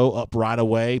show up right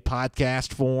away,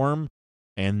 podcast form,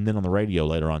 and then on the radio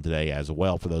later on today as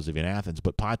well for those of you in Athens.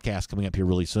 But podcast coming up here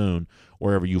really soon,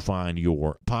 wherever you find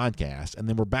your podcast. And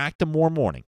then we're back tomorrow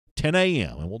morning, 10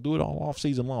 a.m., and we'll do it all off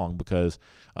season long because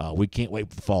we can't wait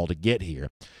for the fall to get here.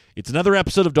 It's another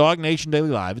episode of DawgNation Daily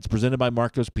Live. It's presented by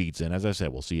Marco's Pizza, and as I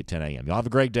said, we'll see you at 10 a.m. Y'all have a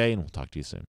great day, and we'll talk to you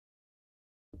soon.